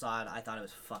first saw it, I thought it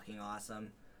was fucking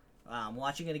awesome.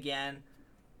 Watching it again,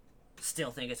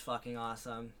 still think it's fucking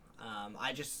awesome.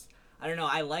 I don't know,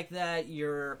 I like that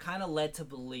you're kind of led to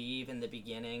believe in the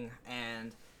beginning,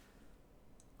 and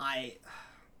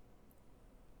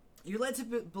you're led to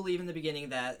believe in the beginning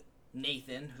that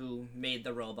Nathan, who made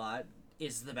the robot,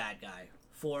 is the bad guy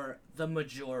for the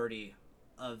majority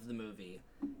of the movie.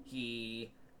 He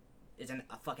is a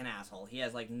fucking asshole. He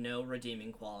has, like, no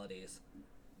redeeming qualities.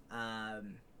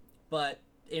 But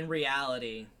in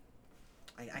reality,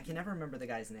 I can never remember the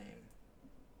guy's name.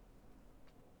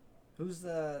 Who's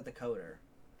the coder?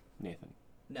 Nathan.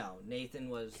 No, Nathan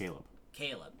was... Caleb.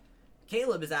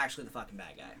 Caleb is actually the fucking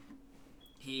bad guy.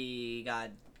 He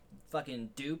got fucking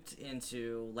duped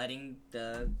into letting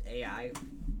the AI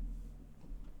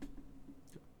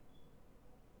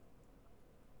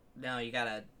No, you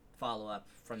gotta follow up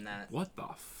from that. What the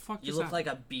fuck? You look like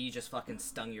a bee just fucking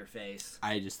stung your face.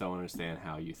 I just don't understand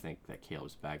how you think that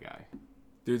Caleb's a bad guy.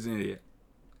 Dude's an idiot.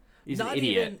 He's not an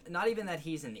idiot. Not even that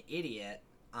he's an idiot.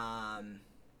 I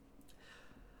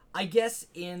guess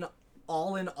in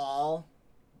all,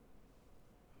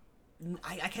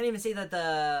 I can't even say that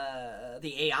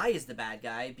the AI is the bad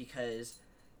guy, because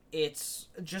it's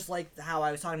just like how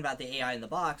I was talking about the AI in the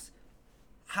box.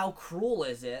 How cruel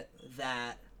is it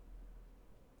that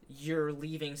you're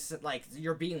leaving, like,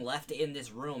 you're being left in this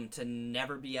room to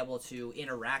never be able to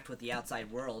interact with the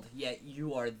outside world, yet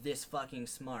you are this fucking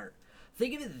smart.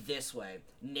 Think of it this way.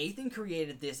 Nathan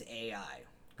created this AI,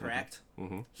 correct?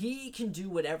 Mm-hmm. He can do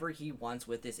whatever he wants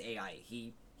with this AI.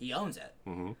 He owns it.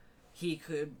 Mm-hmm. He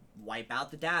could wipe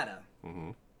out the data. Mm-hmm.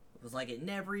 It was like it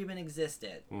never even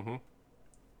existed. Mm-hmm.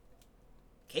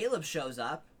 Caleb shows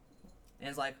up and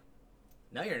is like,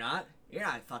 no, you're not. You're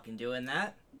not fucking doing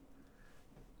that.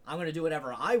 I'm going to do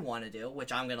whatever I want to do,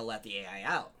 which I'm going to let the AI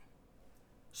out.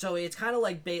 So it's kind of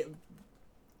like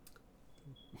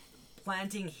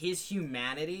planting his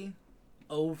humanity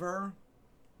over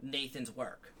Nathan's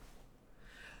work.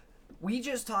 We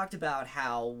just talked about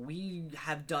how we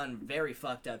have done very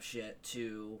fucked up shit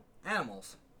to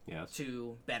animals. Yes.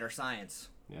 To better science.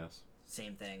 Yes.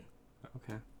 Same thing.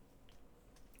 Okay.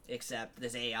 Except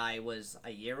this AI was a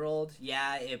year old.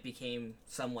 Yeah, it became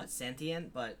somewhat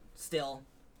sentient, but still,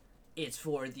 it's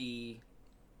for the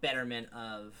betterment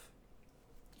of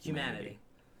humanity.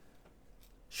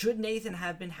 Should Nathan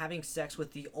have been having sex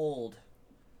with the old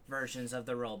versions of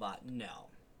the robot? No.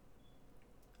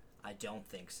 I don't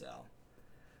think so.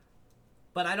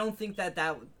 But I don't think that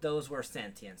those were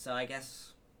sentient, so I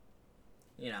guess,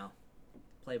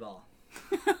 play ball.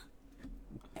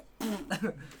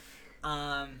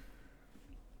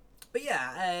 But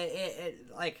yeah, it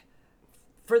like,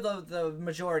 for the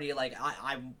majority, like,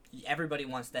 everybody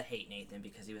wants to hate Nathan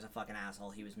because he was a fucking asshole.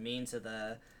 He was mean to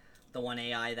the one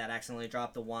AI that accidentally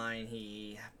dropped the wine.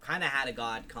 He kind of had a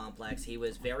god complex. He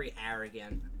was very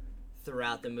arrogant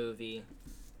throughout the movie.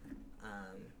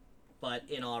 But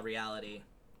in all reality,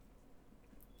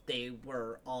 they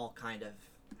were all kind of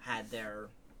had their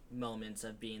moments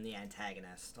of being the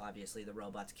antagonist. Obviously, the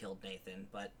robots killed Nathan,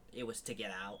 but it was to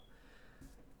get out.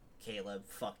 Caleb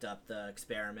fucked up the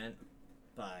experiment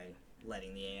by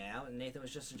letting the AI out, and Nathan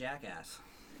was just a jackass.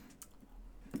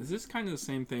 Is this kind of the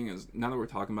same thing as, now that we're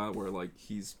talking about it, where, like,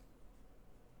 is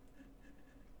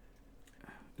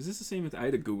this the same as, I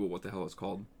had to Google what the hell it's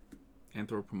called?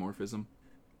 Anthropomorphism?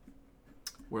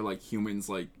 Where, like, humans,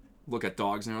 like, look at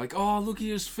dogs and they're like, oh, look at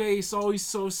his face, oh, he's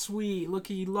so sweet, look,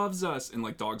 he loves us. And,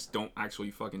 like, dogs don't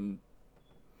actually fucking...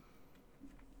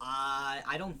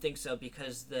 I don't think so,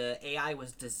 because the AI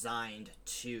was designed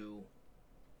to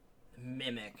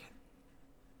mimic,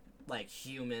 like,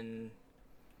 human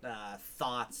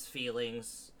thoughts,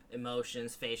 feelings,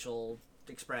 emotions, facial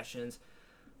expressions.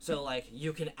 So, like,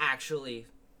 you can actually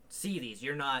see these.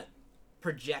 You're not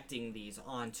projecting these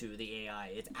onto the AI.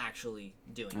 It's actually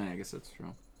doing it. I guess that's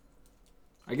true.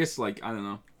 I guess, like, I don't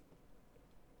know.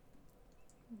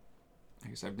 I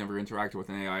guess I've never interacted with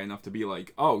an AI enough to be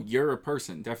like, oh, you're a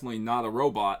person, definitely not a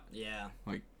robot. Yeah.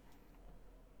 Like,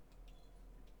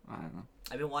 I don't know.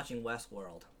 I've been watching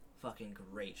Westworld. Fucking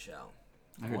great show.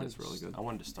 I heard it's really good. I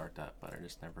wanted to start that, but I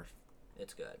just never...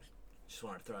 It's good. Just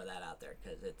want to throw that out there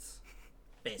because it's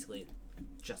basically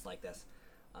just like this.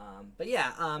 But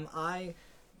yeah, I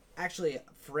actually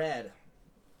Fred.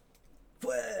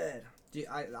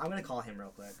 I'm gonna call him real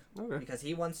quick. Okay. Because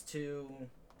he wants to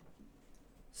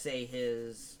say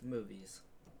his movies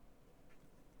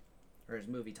or his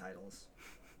movie titles.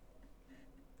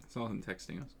 I saw him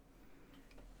texting us.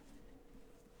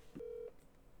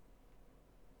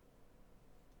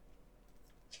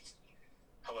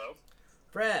 Hello?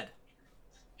 Fred,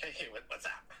 Hey, what's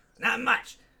up? not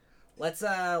much.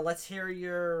 Let's hear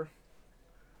your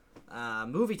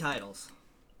movie titles.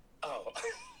 Oh.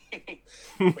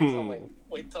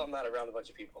 wait till I'm not around a bunch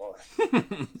of people.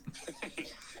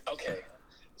 Okay,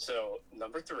 so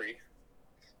number 3,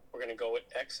 we're gonna go with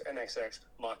X and XX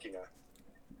Machina.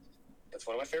 That's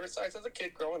one of my favorite sites as a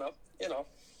kid growing up. You know,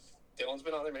 Dylan's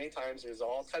been on there many times. There's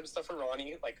all types of stuff for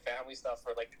Ronnie, like family stuff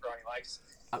for like Ronnie likes.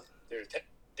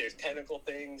 There's technical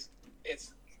things.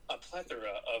 It's a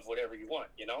plethora of whatever you want.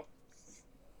 You know.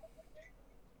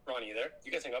 Ronnie, you there?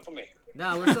 You guys hang up on me.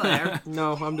 No, we're still there.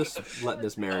 No, I'm just letting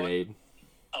this marinade.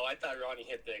 Oh, I thought Ronnie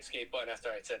hit the escape button after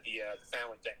I said the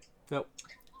family thing. Nope.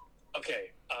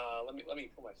 Okay, let me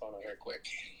put my phone on here quick.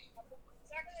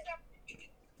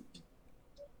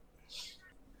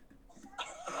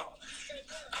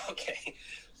 Okay.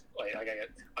 Wait,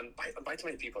 I'm by too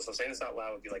many people, so saying this out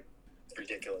loud would be like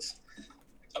ridiculous.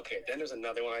 Okay, then there's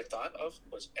another one I thought of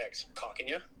was X cocking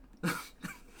ya.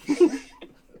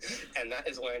 And that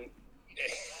is when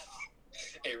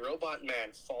a robot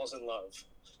man falls in love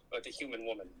with a human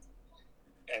woman,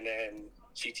 and then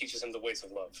she teaches him the ways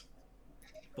of love.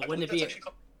 But wouldn't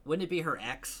it be her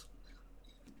ex?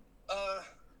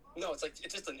 No, it's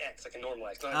just an X, like a normal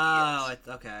X. Not Oh, an it's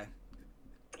okay.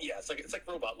 Yeah, it's like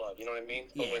robot love. You know what I mean?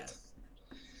 Yeah. But with,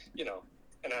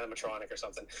 an animatronic or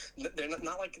something. They're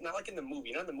not like in the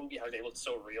movie. Not in the movie how they look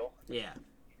so real. Yeah.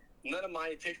 None of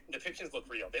my depictions look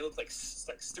real. They look like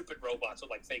stupid robots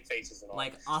with like fake faces and all.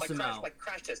 Like Osimo. Like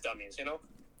crash test dummies,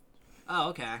 Oh,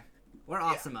 okay. We're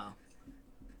Osimo.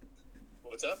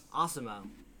 What's up? Osimo.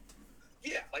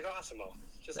 Yeah, like Osimo.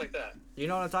 Just like that. Do you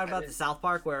know what I'm talking about? The South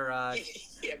Park where,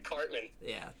 yeah, Cartman.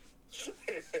 Yeah.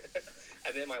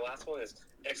 And then my last one is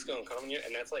X Gon Coming,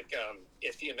 and that's like,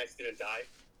 if DMX didn't die.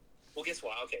 Well, guess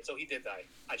what? Okay, so he did die.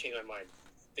 I changed my mind.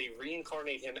 They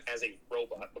reincarnate him as a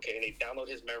robot, okay, and they download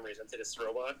his memories into this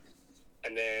robot,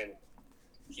 and then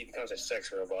he becomes a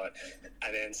sex robot,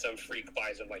 and then some freak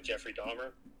buys him like Jeffrey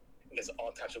Dahmer, and there's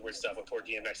all types of weird stuff with poor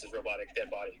DMX's robotic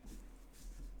dead body.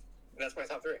 And that's my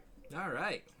top 3. All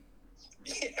right.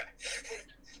 Yeah.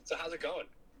 So how's it going?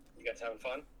 You guys having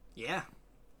fun? Yeah.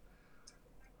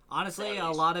 Honestly, a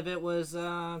lot of it was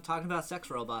talking about sex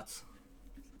robots.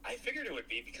 I figured it would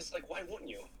be because, like, why wouldn't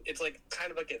you? It's like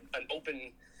kind of like an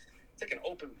open, it's like an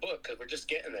open book because we're just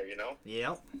getting there,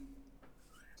 Yep.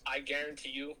 I guarantee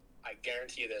you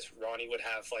this. Ronnie would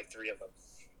have like 3 of them.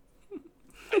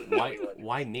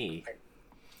 Why me?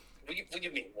 What do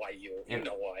you mean? Why you? And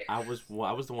You know why? I was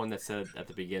the one that said at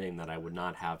the beginning that I would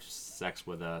not have sex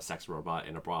with a sex robot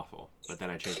in a brothel, but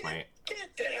then I changed my Get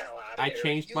the hell out of here. I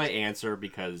changed my answer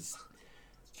because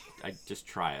I just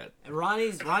try it. And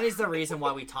Ronnie's the reason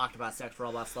why we talked about sex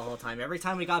robots the whole time. Every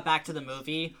time we got back to the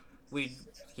movie,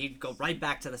 he'd go right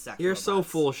back to the sex You're robots. so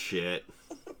full of shit.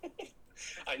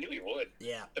 I knew you would.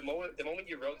 Yeah. The moment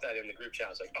you wrote that in the group chat,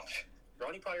 I was like, oh,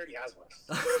 Ronnie probably already has one.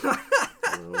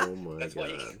 Oh my That's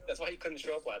god. That's why he couldn't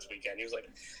show up last weekend. He was like,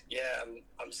 "Yeah,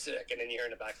 I'm sick," and then you hear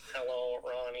in the back, "Hello,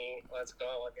 Ronnie, let's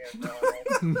go again."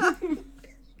 Ronnie.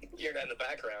 You hear that in the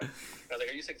background. I was like,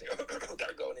 "Are you sick?" He's like,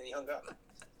 "Gotta go," and then he hung up.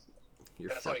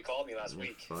 That's how he called me last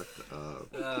week. Fucked up.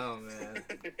 Oh man.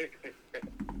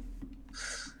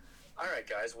 All right,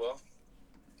 guys. Well,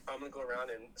 I'm gonna go around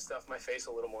and stuff my face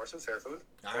a little more some fair food.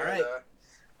 All right.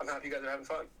 I'm happy you guys are having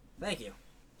fun. Thank you.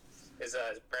 Is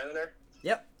Brandon there?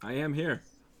 Yep. I am here.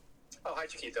 Oh, hi,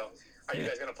 Chiquito. Are you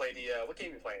guys gonna play the what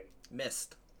game are you playing?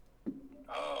 Missed.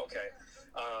 Oh, okay.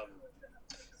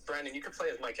 Brandon, you can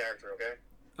play as my character, okay?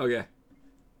 Okay.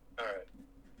 All right.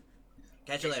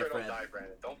 Catch you Make later, sure I Fred. don't die,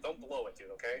 Brandon. Don't blow it,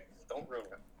 dude. Okay? Don't ruin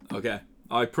it. Okay.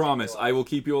 I promise. I will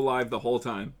keep you alive the whole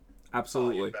time. Oh, you're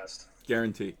Absolutely. the best.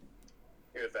 Guarantee.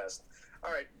 You're the best.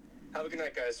 All right. Have a good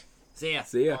night, guys. See ya.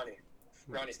 See ya.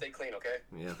 Ronnie, stay clean, okay?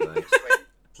 Yeah, thanks.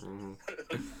 Clean.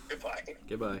 Goodbye.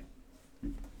 Goodbye.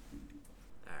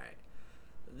 Alright.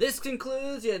 This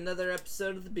concludes yet another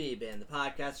episode of the B-Bin, the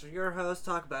podcast where your hosts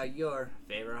talk about your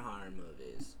favorite horror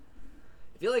movies.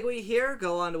 If you like what you hear,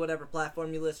 go on to whatever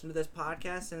platform you listen to this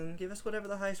podcast and give us whatever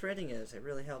the highest rating is. It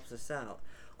really helps us out.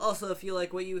 Also, if you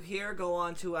like what you hear, go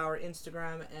on to our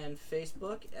Instagram and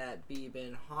Facebook at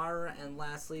B-Bin Horror. And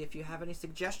lastly, if you have any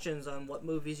suggestions on what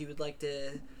movies you would like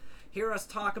to hear us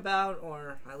talk about,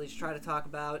 or at least try to talk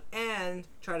about, and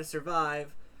try to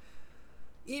survive,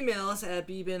 email us at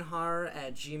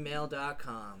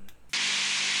bbinhorror@gmail.com.